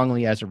more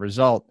strongly as a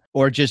result?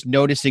 or just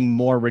noticing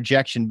more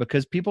rejection,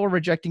 because people are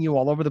rejecting you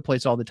all over the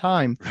place all the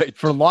time Right.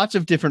 for lots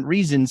of different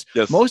reasons,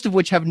 Yes. most of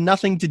which have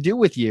nothing to do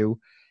with you.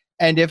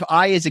 And if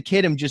I, as a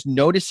kid, am just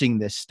noticing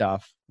this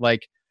stuff,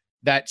 like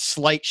that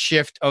slight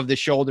shift of the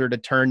shoulder to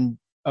turn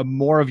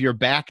more of your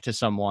back to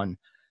someone,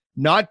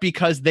 not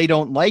because they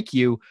don't like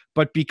you,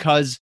 but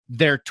because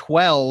they're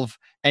 12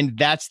 and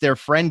that's their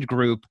friend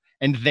group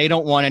and they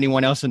don't want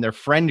anyone else in their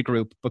friend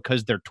group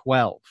because they're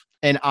 12.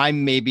 And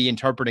I'm maybe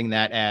interpreting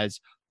that as,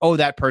 oh,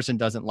 that person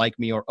doesn't like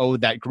me, or, oh,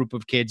 that group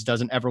of kids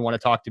doesn't ever want to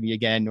talk to me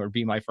again or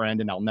be my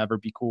friend and I'll never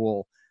be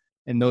cool,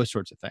 and those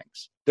sorts of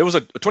things. There was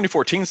a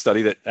 2014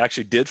 study that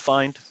actually did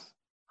find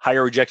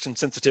higher rejection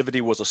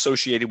sensitivity was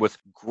associated with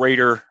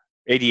greater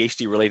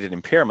ADHD-related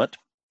impairment.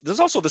 There's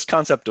also this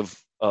concept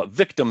of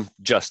victim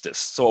justice.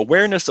 So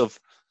awareness of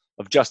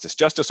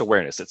justice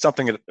awareness. It's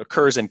something that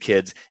occurs in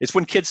kids. It's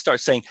when kids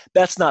start saying,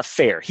 that's not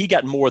fair. He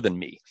got more than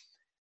me.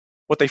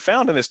 What they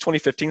found in this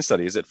 2015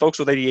 study is that folks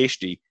with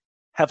ADHD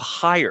have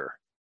higher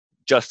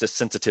justice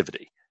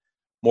sensitivity,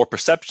 more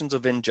perceptions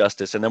of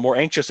injustice, and they're more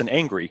anxious and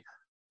angry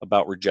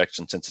about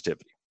rejection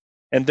sensitivity.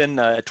 And then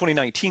a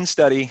 2019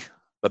 study,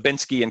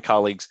 Babinski and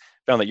colleagues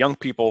found that young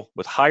people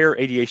with higher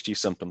ADHD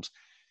symptoms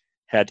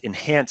had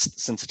enhanced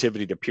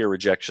sensitivity to peer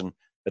rejection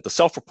at the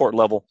self-report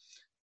level,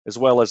 as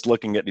well as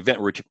looking at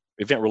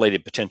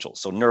event-related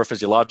potentials. So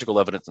neurophysiological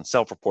evidence and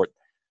self-report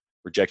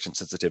rejection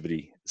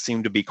sensitivity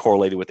seem to be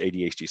correlated with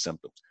ADHD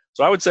symptoms.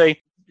 So I would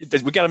say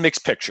that we got a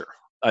mixed picture.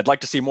 I'd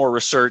like to see more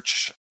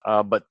research,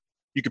 but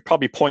you could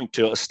probably point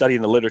to a study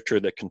in the literature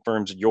that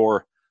confirms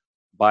your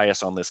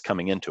bias on this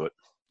coming into it.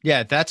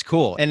 Yeah, that's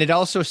cool. And it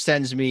also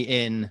sends me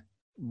in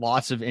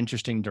lots of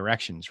interesting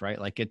directions, right?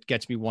 Like it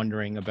gets me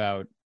wondering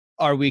about,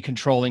 are we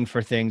controlling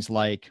for things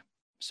like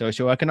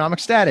socioeconomic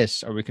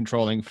status? Are we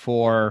controlling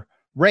for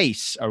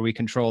race? Are we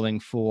controlling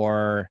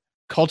for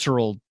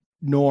cultural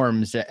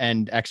norms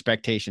and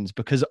expectations?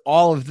 Because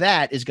all of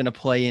that is going to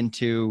play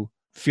into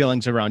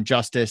feelings around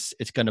justice.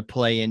 It's going to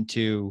play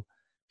into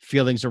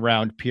feelings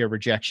around peer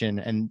rejection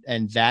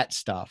and that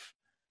stuff.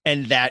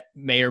 And that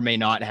may or may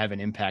not have an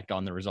impact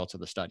on the results of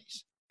the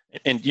studies.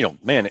 And,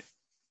 man,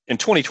 in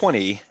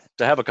 2020,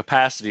 to have a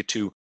capacity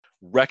to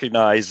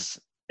recognize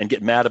and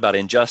get mad about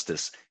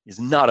injustice is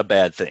not a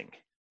bad thing.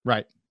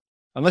 Right.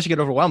 Unless you get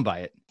overwhelmed by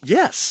it.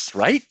 Yes,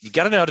 right? You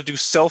got to know how to do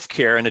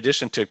self-care in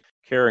addition to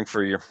caring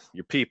for your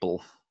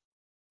people.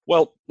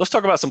 Well, let's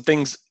talk about some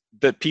things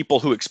that people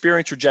who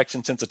experience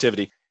rejection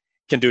sensitivity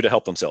can do to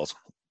help themselves.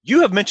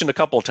 You have mentioned a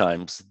couple of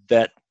times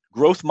that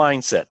growth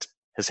mindset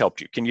has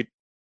helped you. Can you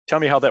tell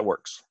me how that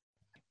works?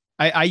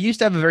 I used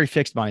to have a very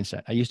fixed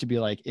mindset. I used to be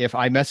like, if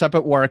I mess up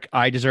at work,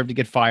 I deserve to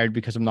get fired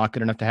because I'm not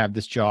good enough to have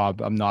this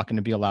job. I'm not going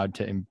to be allowed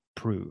to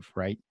improve,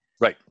 right?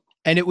 Right.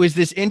 And it was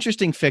this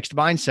interesting fixed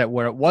mindset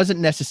where it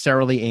wasn't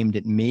necessarily aimed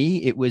at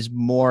me. It was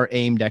more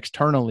aimed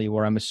externally,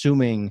 where I'm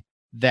assuming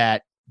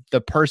that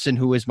the person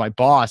who is my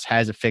boss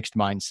has a fixed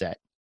mindset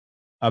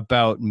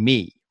about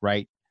me,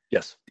 right?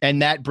 Yes.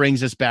 And that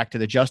brings us back to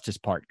the justice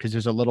part, because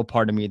there's a little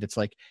part of me that's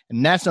like,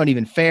 and that's not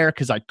even fair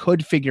because I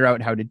could figure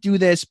out how to do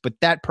this, but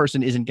that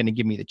person isn't going to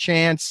give me the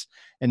chance,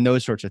 and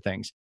those sorts of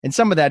things. And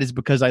some of that is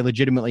because I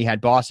legitimately had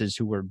bosses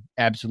who were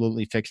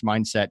absolutely fixed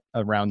mindset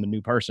around the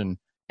new person,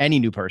 any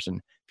new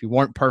person. If you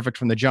weren't perfect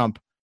from the jump,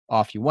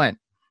 off you went.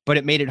 But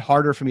it made it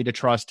harder for me to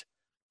trust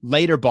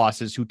later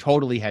bosses who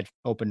totally had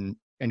open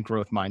and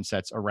growth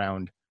mindsets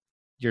around,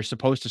 you're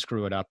supposed to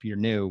screw it up, you're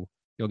new,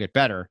 you'll get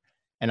better.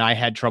 And I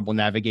had trouble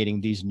navigating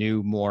these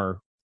new,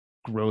 more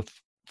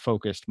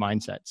growth-focused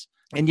mindsets.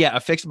 And yeah, a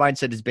fixed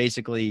mindset is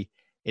basically,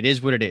 it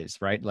is what it is,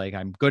 right? Like,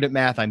 I'm good at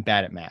math, I'm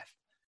bad at math.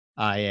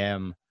 I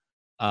am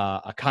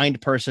a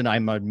kind person,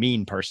 I'm a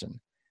mean person.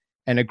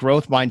 And a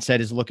growth mindset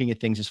is looking at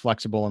things as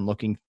flexible and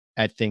looking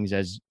at things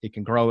as it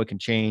can grow, it can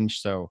change.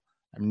 So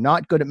I'm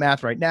not good at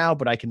math right now,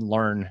 but I can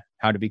learn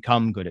how to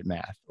become good at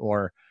math.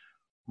 Or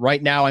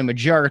right now I'm a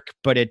jerk,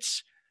 but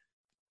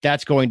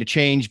that's going to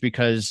change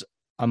because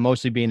I'm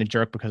mostly being a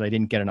jerk because I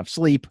didn't get enough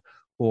sleep,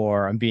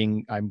 or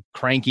I'm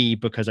cranky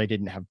because I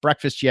didn't have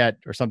breakfast yet,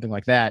 or something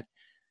like that.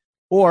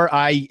 Or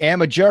I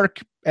am a jerk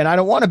and I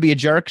don't want to be a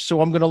jerk,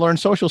 so I'm going to learn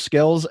social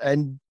skills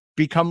and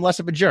become less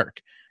of a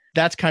jerk.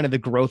 That's kind of the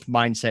growth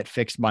mindset,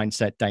 fixed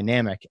mindset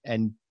dynamic.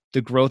 And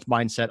the growth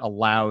mindset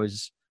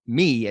allows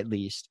me, at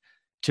least,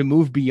 to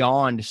move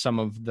beyond some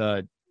of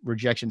the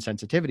rejection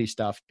sensitivity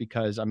stuff,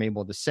 because I'm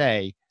able to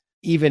say,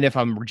 even if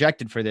I'm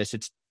rejected for this,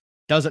 it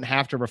doesn't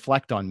have to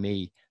reflect on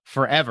me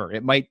forever.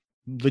 It might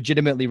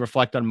legitimately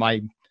reflect on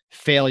my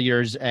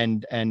failures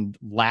and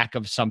lack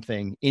of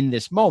something in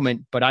this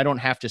moment, but I don't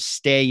have to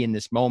stay in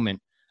this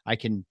moment. I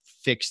can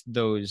fix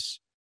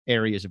those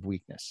areas of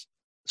weakness.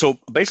 So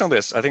based on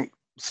this, I think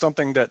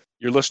something that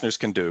your listeners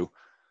can do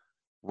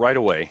right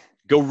away,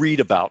 go read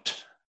about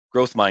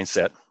growth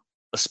mindset.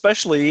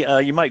 Especially,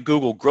 you might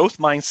Google growth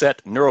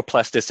mindset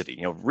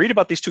neuroplasticity. Read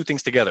about these two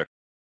things together.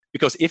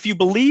 Because if you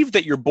believe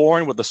that you're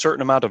born with a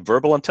certain amount of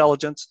verbal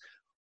intelligence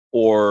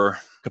or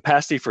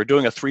capacity for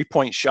doing a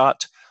 3-point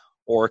shot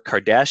or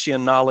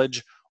Kardashian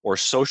knowledge or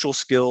social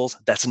skills,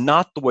 that's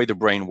not the way the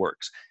brain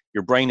works.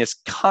 Your brain is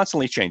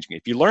constantly changing.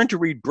 If you learn to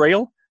read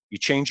Braille, you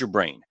change your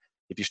brain.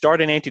 If you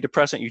start an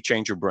antidepressant, you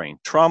change your brain.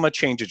 Trauma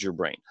changes your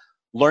brain.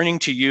 Learning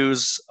to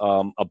use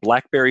a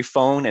BlackBerry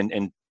phone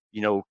and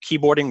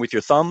keyboarding with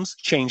your thumbs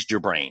changed your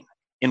brain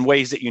in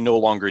ways that you no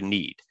longer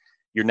need.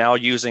 You're now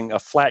using a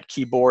flat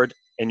keyboard,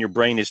 and your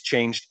brain is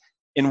changed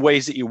in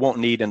ways that you won't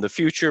need in the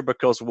future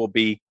because we'll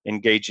be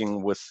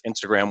engaging with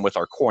Instagram with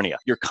our cornea.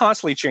 You're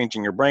constantly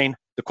changing your brain.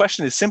 The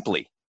question is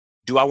simply,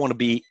 do I want to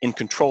be in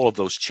control of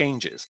those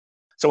changes?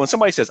 So when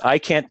somebody says, I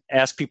can't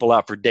ask people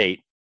out for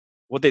date,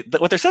 what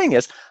they're saying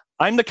is,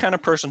 I'm the kind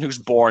of person who's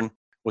born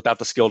without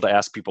the skill to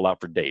ask people out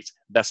for dates.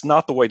 That's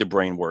not the way the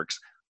brain works.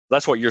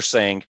 That's what you're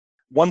saying.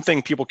 One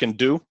thing people can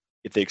do,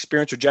 if they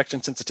experience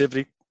rejection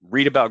sensitivity,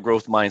 read about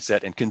growth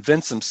mindset and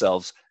convince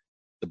themselves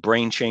the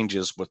brain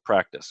changes with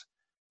practice.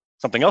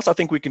 Something else I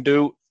think we can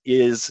do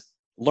is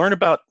learn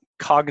about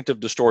cognitive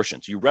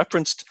distortions. You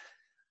referenced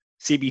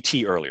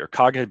CBT earlier,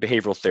 cognitive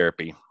behavioral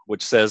therapy,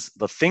 which says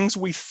the things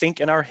we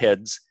think in our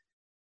heads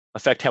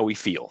affect how we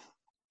feel.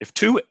 If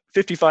two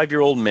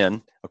 55-year-old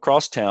men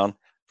across town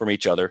from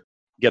each other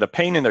get a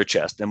pain in their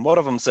chest, and one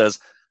of them says,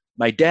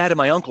 my dad and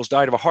my uncles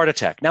died of a heart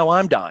attack, now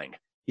I'm dying,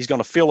 he's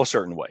going to feel a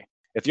certain way.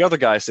 If the other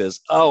guy says,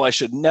 oh, I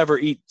should never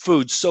eat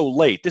food so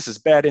late, this is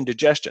bad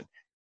indigestion,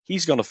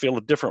 he's going to feel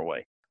a different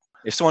way.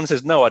 If someone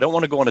says, no, I don't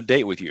want to go on a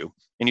date with you,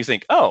 and you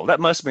think, oh, that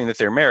must mean that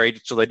they're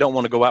married, so they don't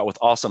want to go out with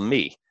awesome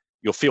me,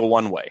 you'll feel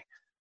one way.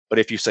 But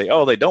if you say,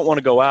 oh, they don't want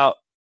to go out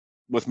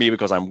with me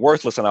because I'm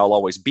worthless and I'll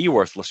always be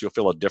worthless, you'll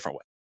feel a different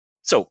way.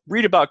 So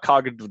read about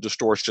cognitive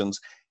distortions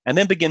and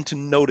then begin to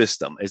notice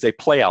them as they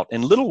play out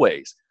in little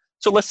ways.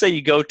 So let's say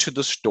you go to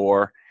the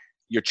store,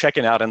 you're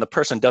checking out, and the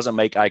person doesn't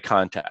make eye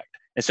contact.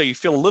 And so you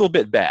feel a little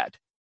bit bad.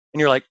 And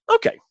you're like,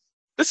 okay,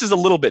 this is a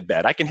little bit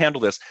bad. I can handle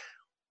this.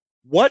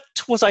 What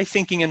was I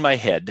thinking in my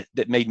head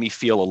that made me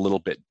feel a little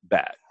bit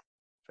bad?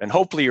 And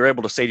hopefully you're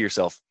able to say to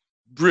yourself,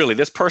 really,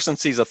 this person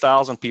sees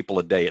 1,000 people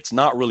a day. It's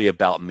not really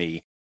about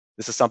me.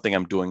 This is something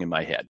I'm doing in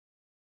my head.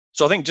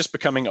 So I think just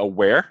becoming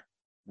aware,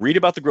 read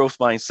about the growth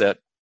mindset,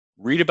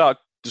 read about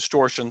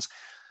distortions.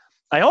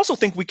 I also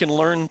think we can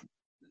learn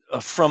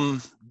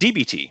from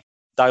DBT,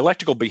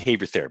 dialectical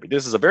behavior therapy.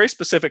 This is a very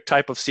specific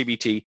type of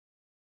CBT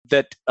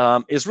that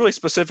is really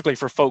specifically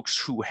for folks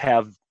who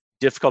have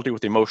difficulty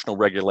with emotional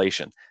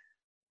regulation.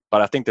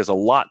 But I think there's a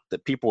lot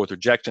that people with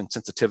rejection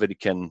sensitivity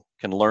can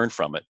learn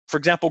from it. For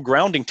example,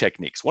 grounding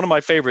techniques. One of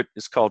my favorite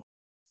is called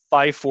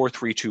 5, 4,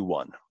 3, 2,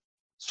 1.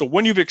 So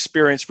when you've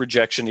experienced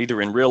rejection, either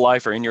in real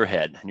life or in your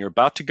head, and you're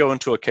about to go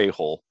into a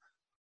K-hole,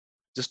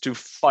 just do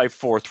 5,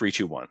 4, 3,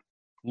 2, 1.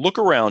 Look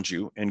around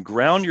you and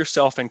ground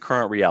yourself in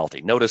current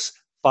reality. Notice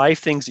 5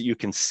 things that you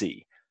can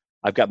see.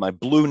 I've got my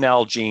blue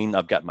Nalgene,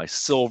 I've got my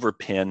silver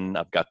pen,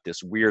 I've got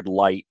this weird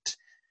light.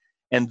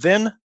 And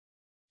then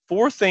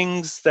 4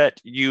 things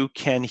that you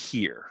can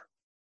hear.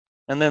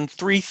 And then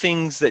 3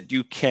 things that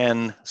you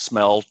can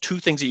smell, 2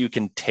 things that you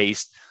can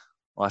taste.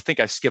 Well, I think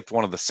I skipped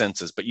one of the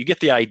senses, but you get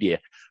the idea.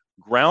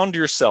 Ground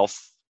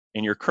yourself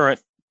in your current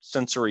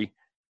sensory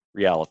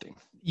reality.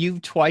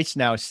 You've twice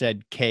now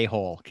said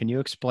K-hole. Can you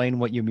explain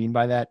what you mean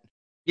by that?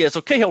 Yeah,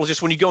 so K-hole is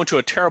just when you go into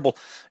a terrible,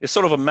 it's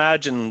sort of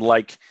imagine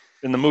like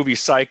in the movie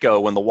Psycho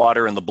when the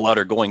water and the blood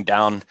are going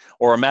down,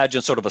 or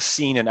imagine sort of a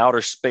scene in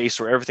outer space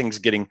where everything's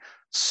getting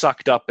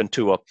sucked up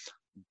into a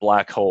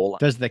black hole.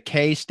 Does the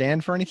K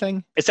stand for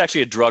anything? It's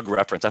actually a drug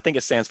reference. I think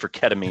it stands for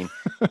ketamine.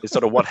 It's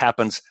sort of what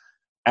happens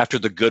after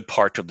the good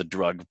part of the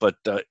drug. But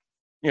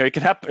it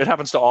can happen. It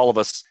happens to all of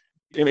us.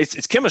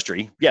 It's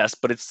chemistry, yes,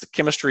 but it's the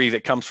chemistry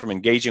that comes from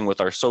engaging with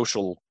our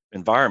social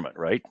environment,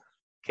 right?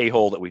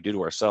 K-hole that we do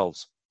to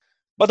ourselves.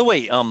 By the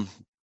way, can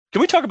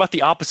we talk about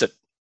the opposite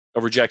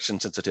of rejection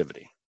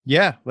sensitivity?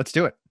 Yeah, let's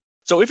do it.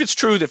 So if it's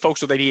true that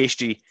folks with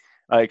ADHD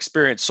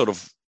experience sort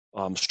of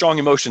strong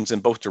emotions in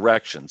both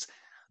directions,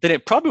 then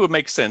it probably would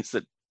make sense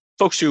that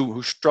folks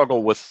who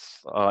struggle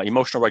with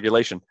emotional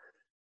regulation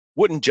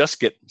wouldn't just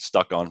get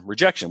stuck on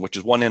rejection, which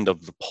is one end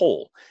of the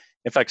pole.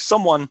 In fact,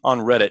 someone on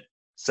Reddit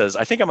says,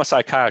 I think I'm a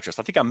psychiatrist.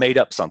 I think I made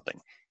up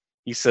something.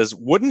 He says,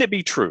 wouldn't it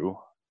be true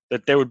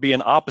that there would be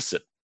an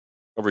opposite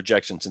of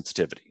rejection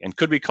sensitivity? And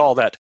could we call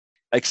that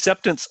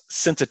acceptance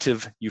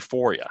sensitive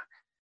euphoria?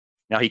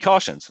 Now he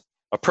cautions,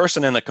 a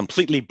person in a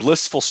completely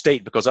blissful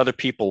state because other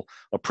people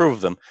approve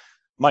of them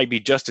might be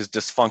just as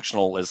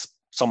dysfunctional as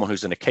someone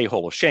who's in a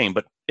K-hole of shame,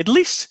 but at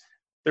least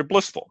they're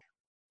blissful.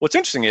 What's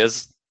interesting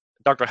is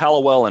Dr.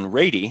 Hallowell and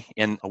Rady,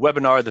 in a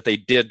webinar that they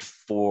did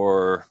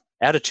for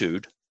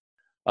Attitude,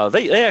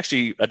 they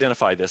actually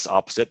identify this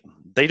opposite.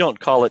 They don't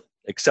call it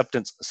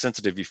acceptance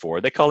sensitive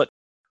euphoria. They call it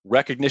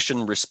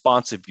recognition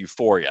responsive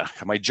euphoria.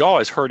 My jaw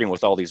is hurting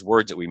with all these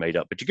words that we made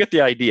up, but you get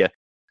the idea.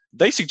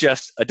 They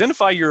suggest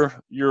identify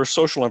your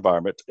social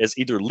environment as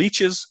either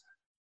leeches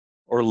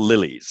or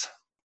lilies.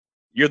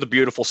 You're the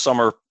beautiful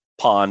summer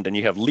pond and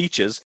you have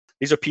leeches.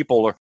 These are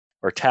people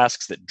or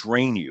tasks that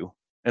drain you.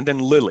 And then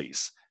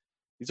lilies.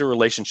 These are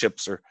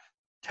relationships or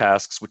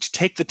tasks which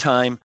take the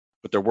time,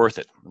 but they're worth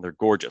it and they're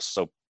gorgeous.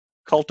 So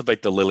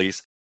cultivate the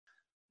lilies.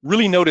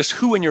 Really notice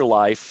who in your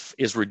life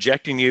is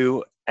rejecting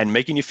you and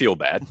making you feel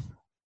bad,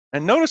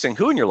 and noticing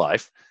who in your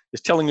life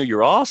is telling you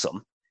you're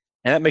awesome,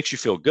 and that makes you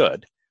feel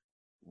good.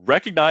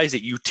 Recognize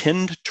that you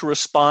tend to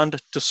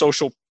respond to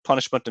social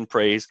punishment and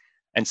praise,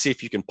 and see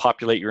if you can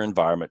populate your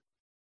environment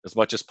as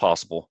much as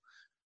possible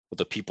with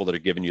the people that are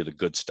giving you the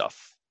good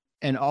stuff.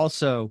 And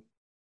also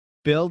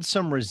build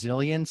some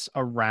resilience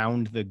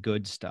around the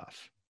good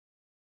stuff.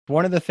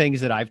 One of the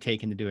things that I've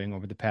taken to doing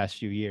over the past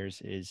few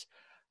years is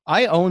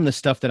I own the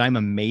stuff that I'm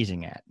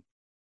amazing at.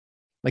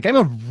 Like, I'm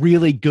a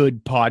really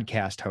good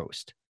podcast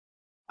host.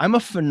 I'm a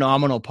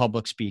phenomenal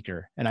public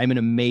speaker, and I'm an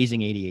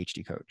amazing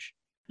ADHD coach.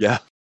 Yeah.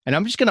 And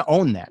I'm just going to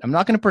own that. I'm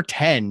not going to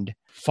pretend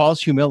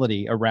false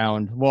humility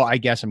around, well, I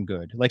guess I'm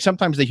good. Like,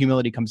 sometimes the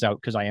humility comes out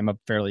because I am a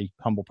fairly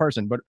humble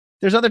person, but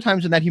there's other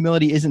times when that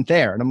humility isn't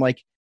there. And I'm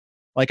like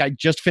I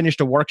just finished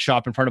a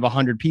workshop in front of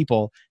 100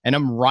 people and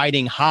I'm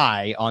riding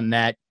high on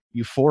that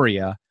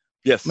euphoria.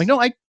 Yes. I'm like,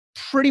 no, I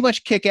pretty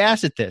much kick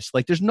ass at this.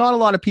 Like, there's not a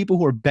lot of people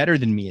who are better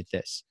than me at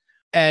this.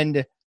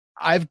 And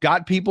I've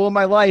got people in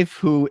my life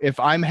who, if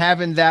I'm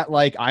having that,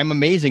 like, I'm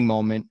amazing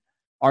moment,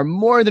 are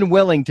more than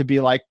willing to be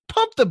like,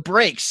 pump the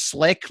brakes,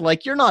 Slick.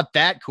 Like, you're not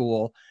that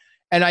cool.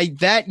 And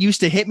that used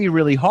to hit me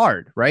really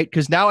hard, right?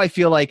 Because now I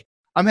feel like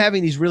I'm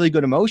having these really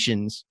good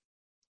emotions,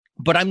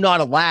 but I'm not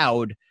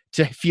allowed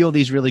to feel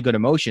these really good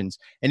emotions.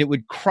 And it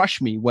would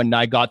crush me when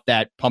I got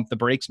that pump the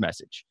brakes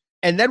message.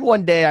 And then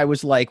one day I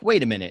was like,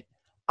 wait a minute.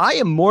 I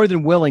am more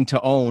than willing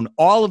to own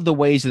all of the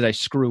ways that I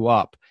screw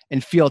up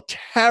and feel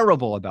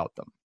terrible about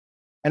them.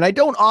 And I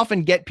don't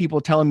often get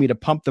people telling me to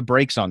pump the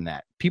brakes on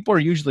that. People are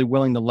usually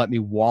willing to let me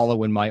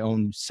wallow in my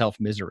own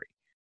self-misery.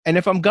 And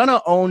if I'm going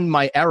to own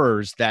my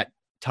errors that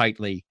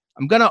tightly,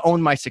 I'm going to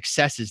own my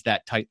successes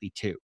that tightly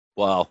too.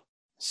 Wow.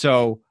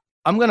 So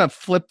I'm going to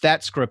flip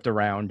that script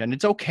around, and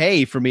it's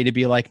okay for me to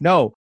be like,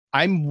 no,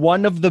 I'm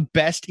one of the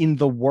best in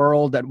the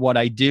world at what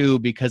I do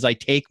because I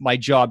take my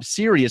job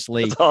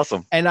seriously. That's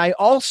awesome. And I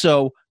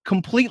also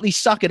completely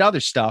suck at other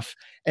stuff.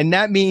 And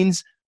that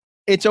means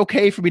it's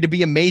okay for me to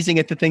be amazing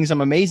at the things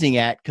I'm amazing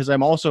at, because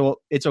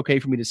it's okay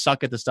for me to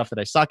suck at the stuff that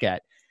I suck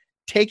at.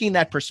 Taking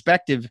that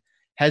perspective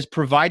has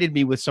provided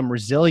me with some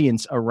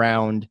resilience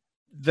around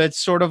the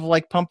sort of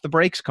like pump the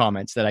brakes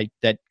comments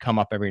that come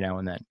up every now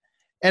and then.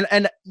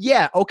 And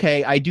yeah,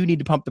 okay, I do need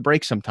to pump the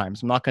brakes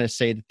sometimes. I'm not going to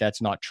say that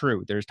that's not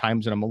true. There's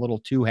times that I'm a little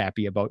too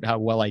happy about how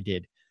well I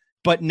did.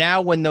 But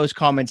now when those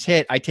comments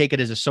hit, I take it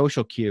as a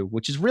social cue,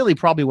 which is really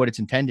probably what it's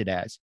intended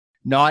as,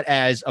 not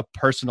as a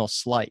personal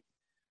slight,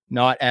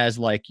 not as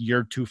like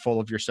you're too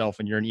full of yourself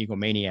and you're an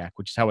egomaniac,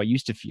 which is how I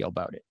used to feel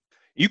about it.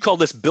 You call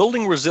this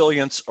building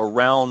resilience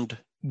around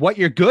what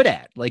you're good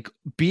at, like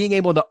being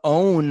able to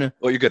own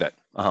what you're good at.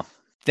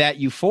 That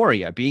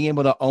euphoria, being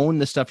able to own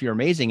the stuff you're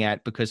amazing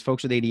at, because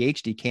folks with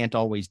ADHD can't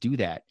always do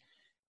that.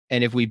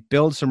 And if we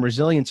build some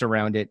resilience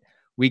around it,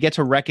 we get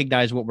to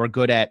recognize what we're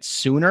good at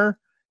sooner,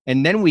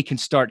 and then we can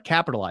start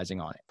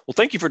capitalizing on it. Well,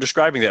 thank you for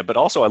describing that, but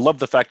also I love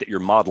the fact that you're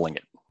modeling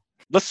it.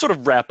 Let's sort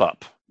of wrap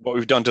up what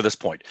we've done to this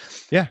point.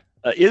 Yeah.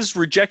 Is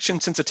rejection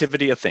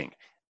sensitivity a thing?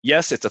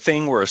 Yes, it's a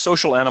thing. We're a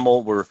social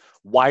animal. We're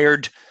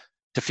wired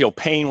to feel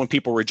pain when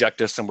people reject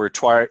us, and we're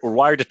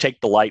wired to take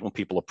delight when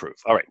people approve.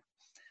 All right.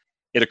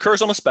 It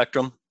occurs on a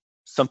spectrum.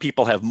 Some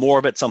people have more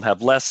of it, some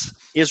have less.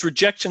 Is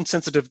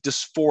rejection-sensitive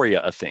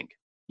dysphoria a thing?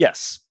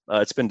 Yes.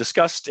 It's been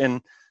discussed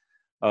in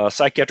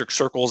psychiatric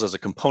circles as a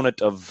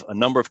component of a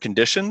number of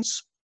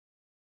conditions,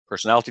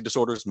 personality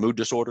disorders, mood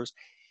disorders.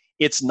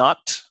 It's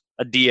not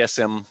a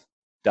DSM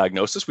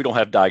diagnosis. We don't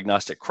have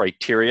diagnostic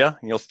criteria,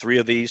 3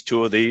 of these,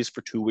 2 of these for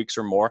 2 weeks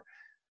or more.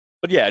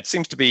 But yeah, it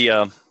seems to be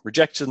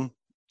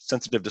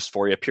rejection-sensitive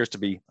dysphoria appears to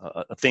be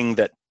a thing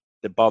that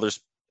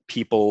bothers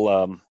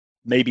people,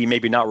 maybe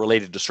not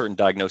related to certain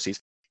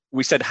diagnoses.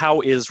 We said,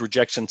 how is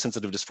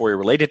rejection-sensitive dysphoria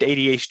related to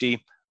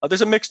ADHD?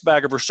 There's a mixed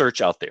bag of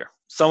research out there.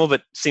 Some of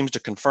it seems to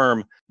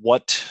confirm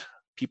what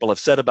people have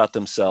said about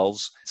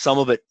themselves. Some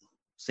of it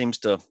seems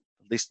to at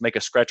least make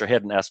us scratch our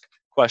head and ask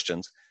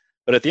questions.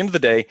 But at the end of the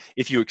day,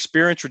 if you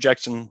experience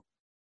rejection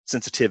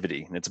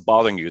sensitivity and it's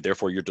bothering you,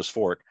 therefore you're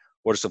dysphoric,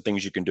 what are some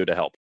things you can do to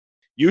help?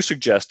 You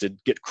suggested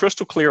get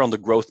crystal clear on the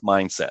growth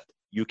mindset.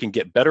 You can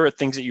get better at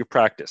things that you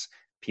practice: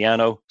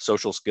 piano,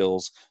 social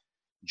skills,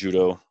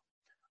 judo.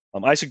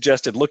 I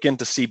suggested look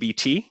into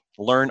CBT,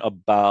 learn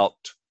about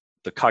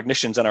the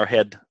cognitions in our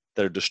head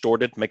that are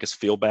distorted, make us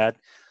feel bad.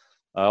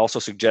 I also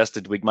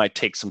suggested we might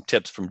take some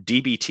tips from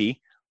DBT,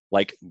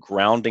 like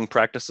grounding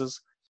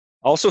practices.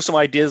 Also some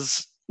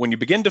ideas when you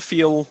begin to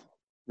feel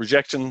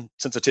rejection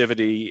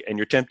sensitivity and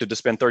you're tempted to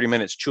spend 30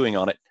 minutes chewing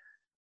on it,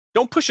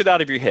 don't push it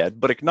out of your head,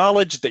 but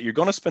acknowledge that you're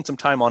going to spend some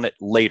time on it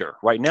later.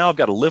 Right now, I've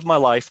got to live my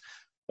life,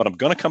 but I'm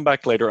going to come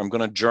back later. I'm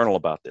going to journal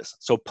about this.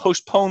 So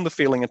postpone the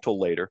feeling until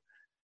later.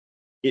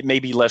 It may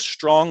be less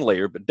strong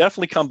later, but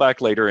definitely come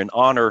back later and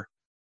honor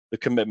the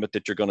commitment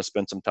that you're going to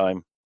spend some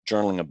time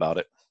journaling about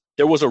it.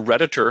 There was a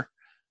Redditor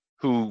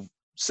who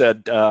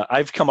said,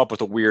 I've come up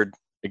with a weird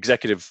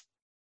executive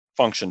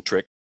function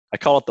trick. I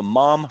call it the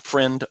mom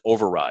friend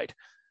override.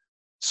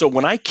 So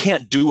when I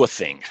can't do a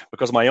thing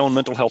because of my own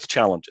mental health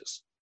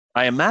challenges,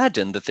 I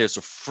imagine that there's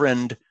a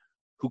friend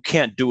who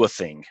can't do a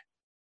thing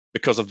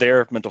because of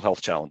their mental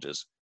health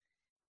challenges.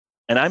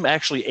 And I'm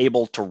actually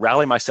able to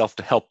rally myself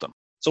to help them.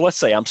 So let's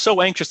say I'm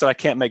so anxious that I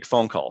can't make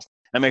phone calls.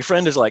 And my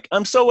friend is like,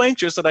 I'm so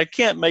anxious that I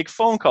can't make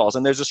phone calls.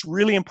 And there's this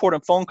really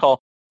important phone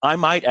call. I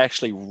might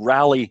actually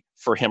rally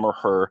for him or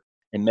her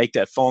and make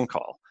that phone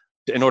call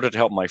in order to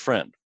help my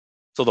friend.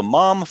 So the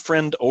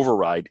mom-friend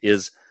override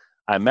is,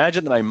 I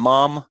imagine that my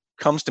mom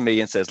comes to me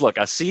and says, look,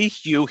 I see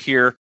you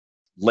here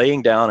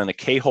laying down in a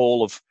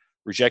K-hole of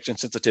rejection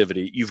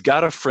sensitivity. You've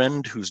got a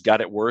friend who's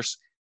got it worse.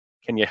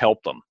 Can you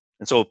help them?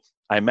 And so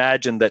I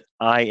imagine that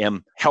I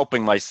am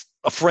helping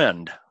a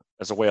friend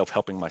as a way of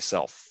helping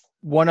myself.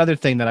 One other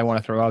thing that I want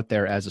to throw out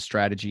there as a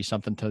strategy,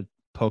 something to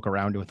poke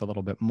around with a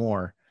little bit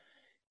more,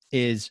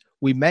 is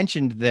we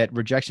mentioned that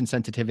rejection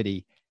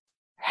sensitivity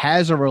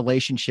has a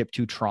relationship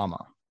to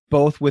trauma,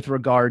 both with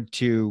regard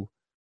to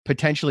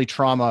potentially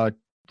trauma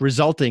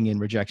resulting in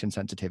rejection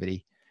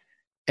sensitivity,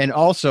 and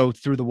also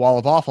through the wall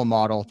of awful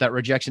model, that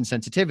rejection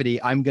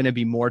sensitivity, I'm going to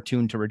be more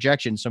tuned to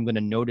rejection. So I'm going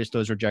to notice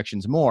those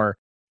rejections more,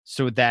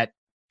 so that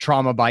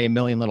trauma by a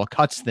million little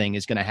cuts thing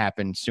is going to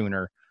happen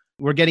sooner.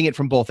 We're getting it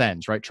from both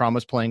ends, right?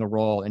 Trauma's playing a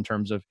role in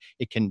terms of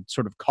it can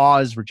sort of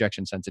cause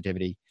rejection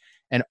sensitivity.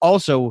 And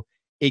also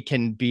it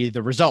can be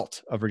the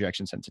result of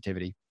rejection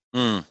sensitivity.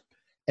 And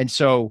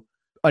so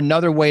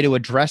another way to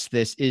address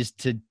this is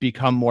to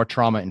become more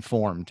trauma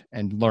informed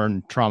and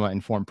learn trauma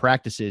informed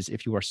practices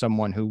if you are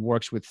someone who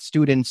works with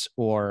students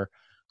or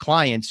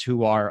clients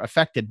who are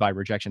affected by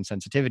rejection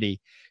sensitivity,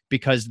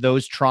 because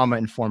those trauma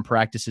informed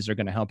practices are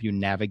going to help you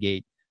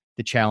navigate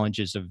the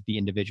challenges of the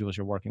individuals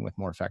you're working with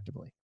more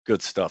effectively.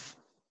 Good stuff.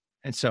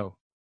 And so,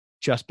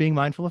 just being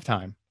mindful of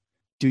time,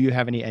 do you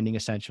have any ending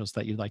essentials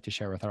that you'd like to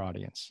share with our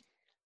audience?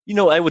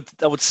 I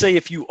would say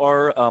if you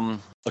are a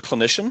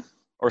clinician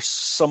or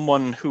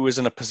someone who is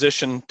in a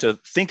position to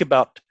think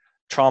about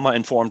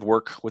trauma-informed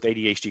work with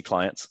ADHD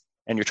clients,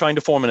 and you're trying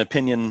to form an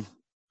opinion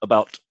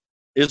about,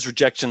 is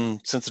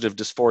rejection-sensitive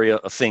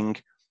dysphoria a thing?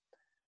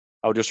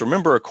 I would just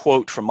remember a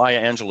quote from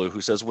Maya Angelou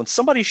who says, when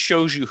somebody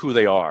shows you who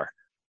they are,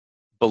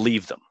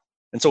 believe them.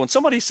 And so when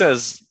somebody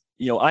says,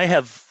 I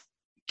have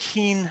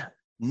keen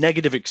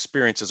negative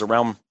experiences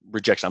around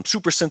rejection, I'm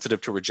super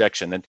sensitive to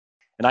rejection, and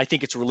I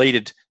think it's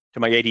related to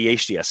my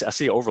ADHD, I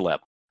see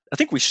overlap. I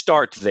think we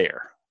start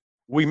there.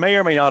 We may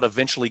or may not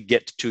eventually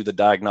get to the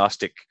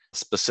diagnostic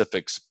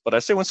specifics, but I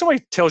say when somebody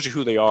tells you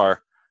who they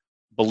are,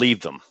 believe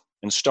them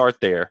and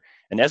start there.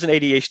 And as an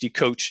ADHD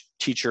coach,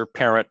 teacher,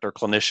 parent, or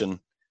clinician,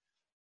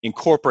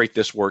 incorporate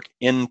this work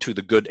into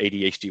the good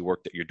ADHD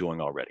work that you're doing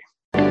already.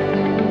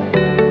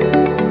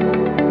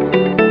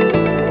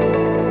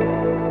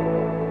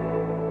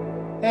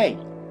 Hey,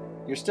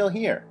 you're still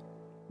here.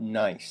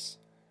 Nice.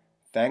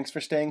 Thanks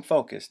for staying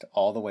focused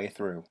all the way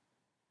through.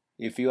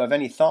 If you have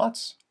any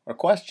thoughts or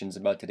questions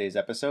about today's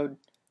episode,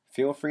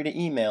 feel free to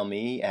email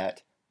me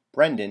at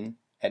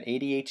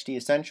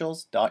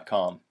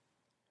brendan@adhdessentials.com.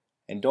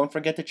 And don't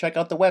forget to check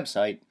out the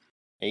website,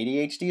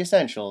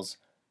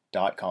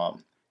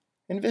 adhdessentials.com,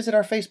 and visit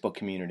our Facebook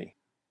community.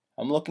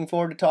 I'm looking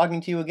forward to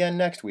talking to you again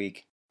next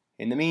week.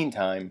 In the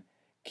meantime,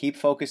 keep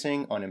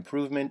focusing on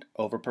improvement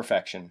over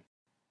perfection.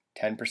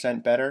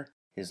 10% better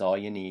is all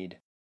you need.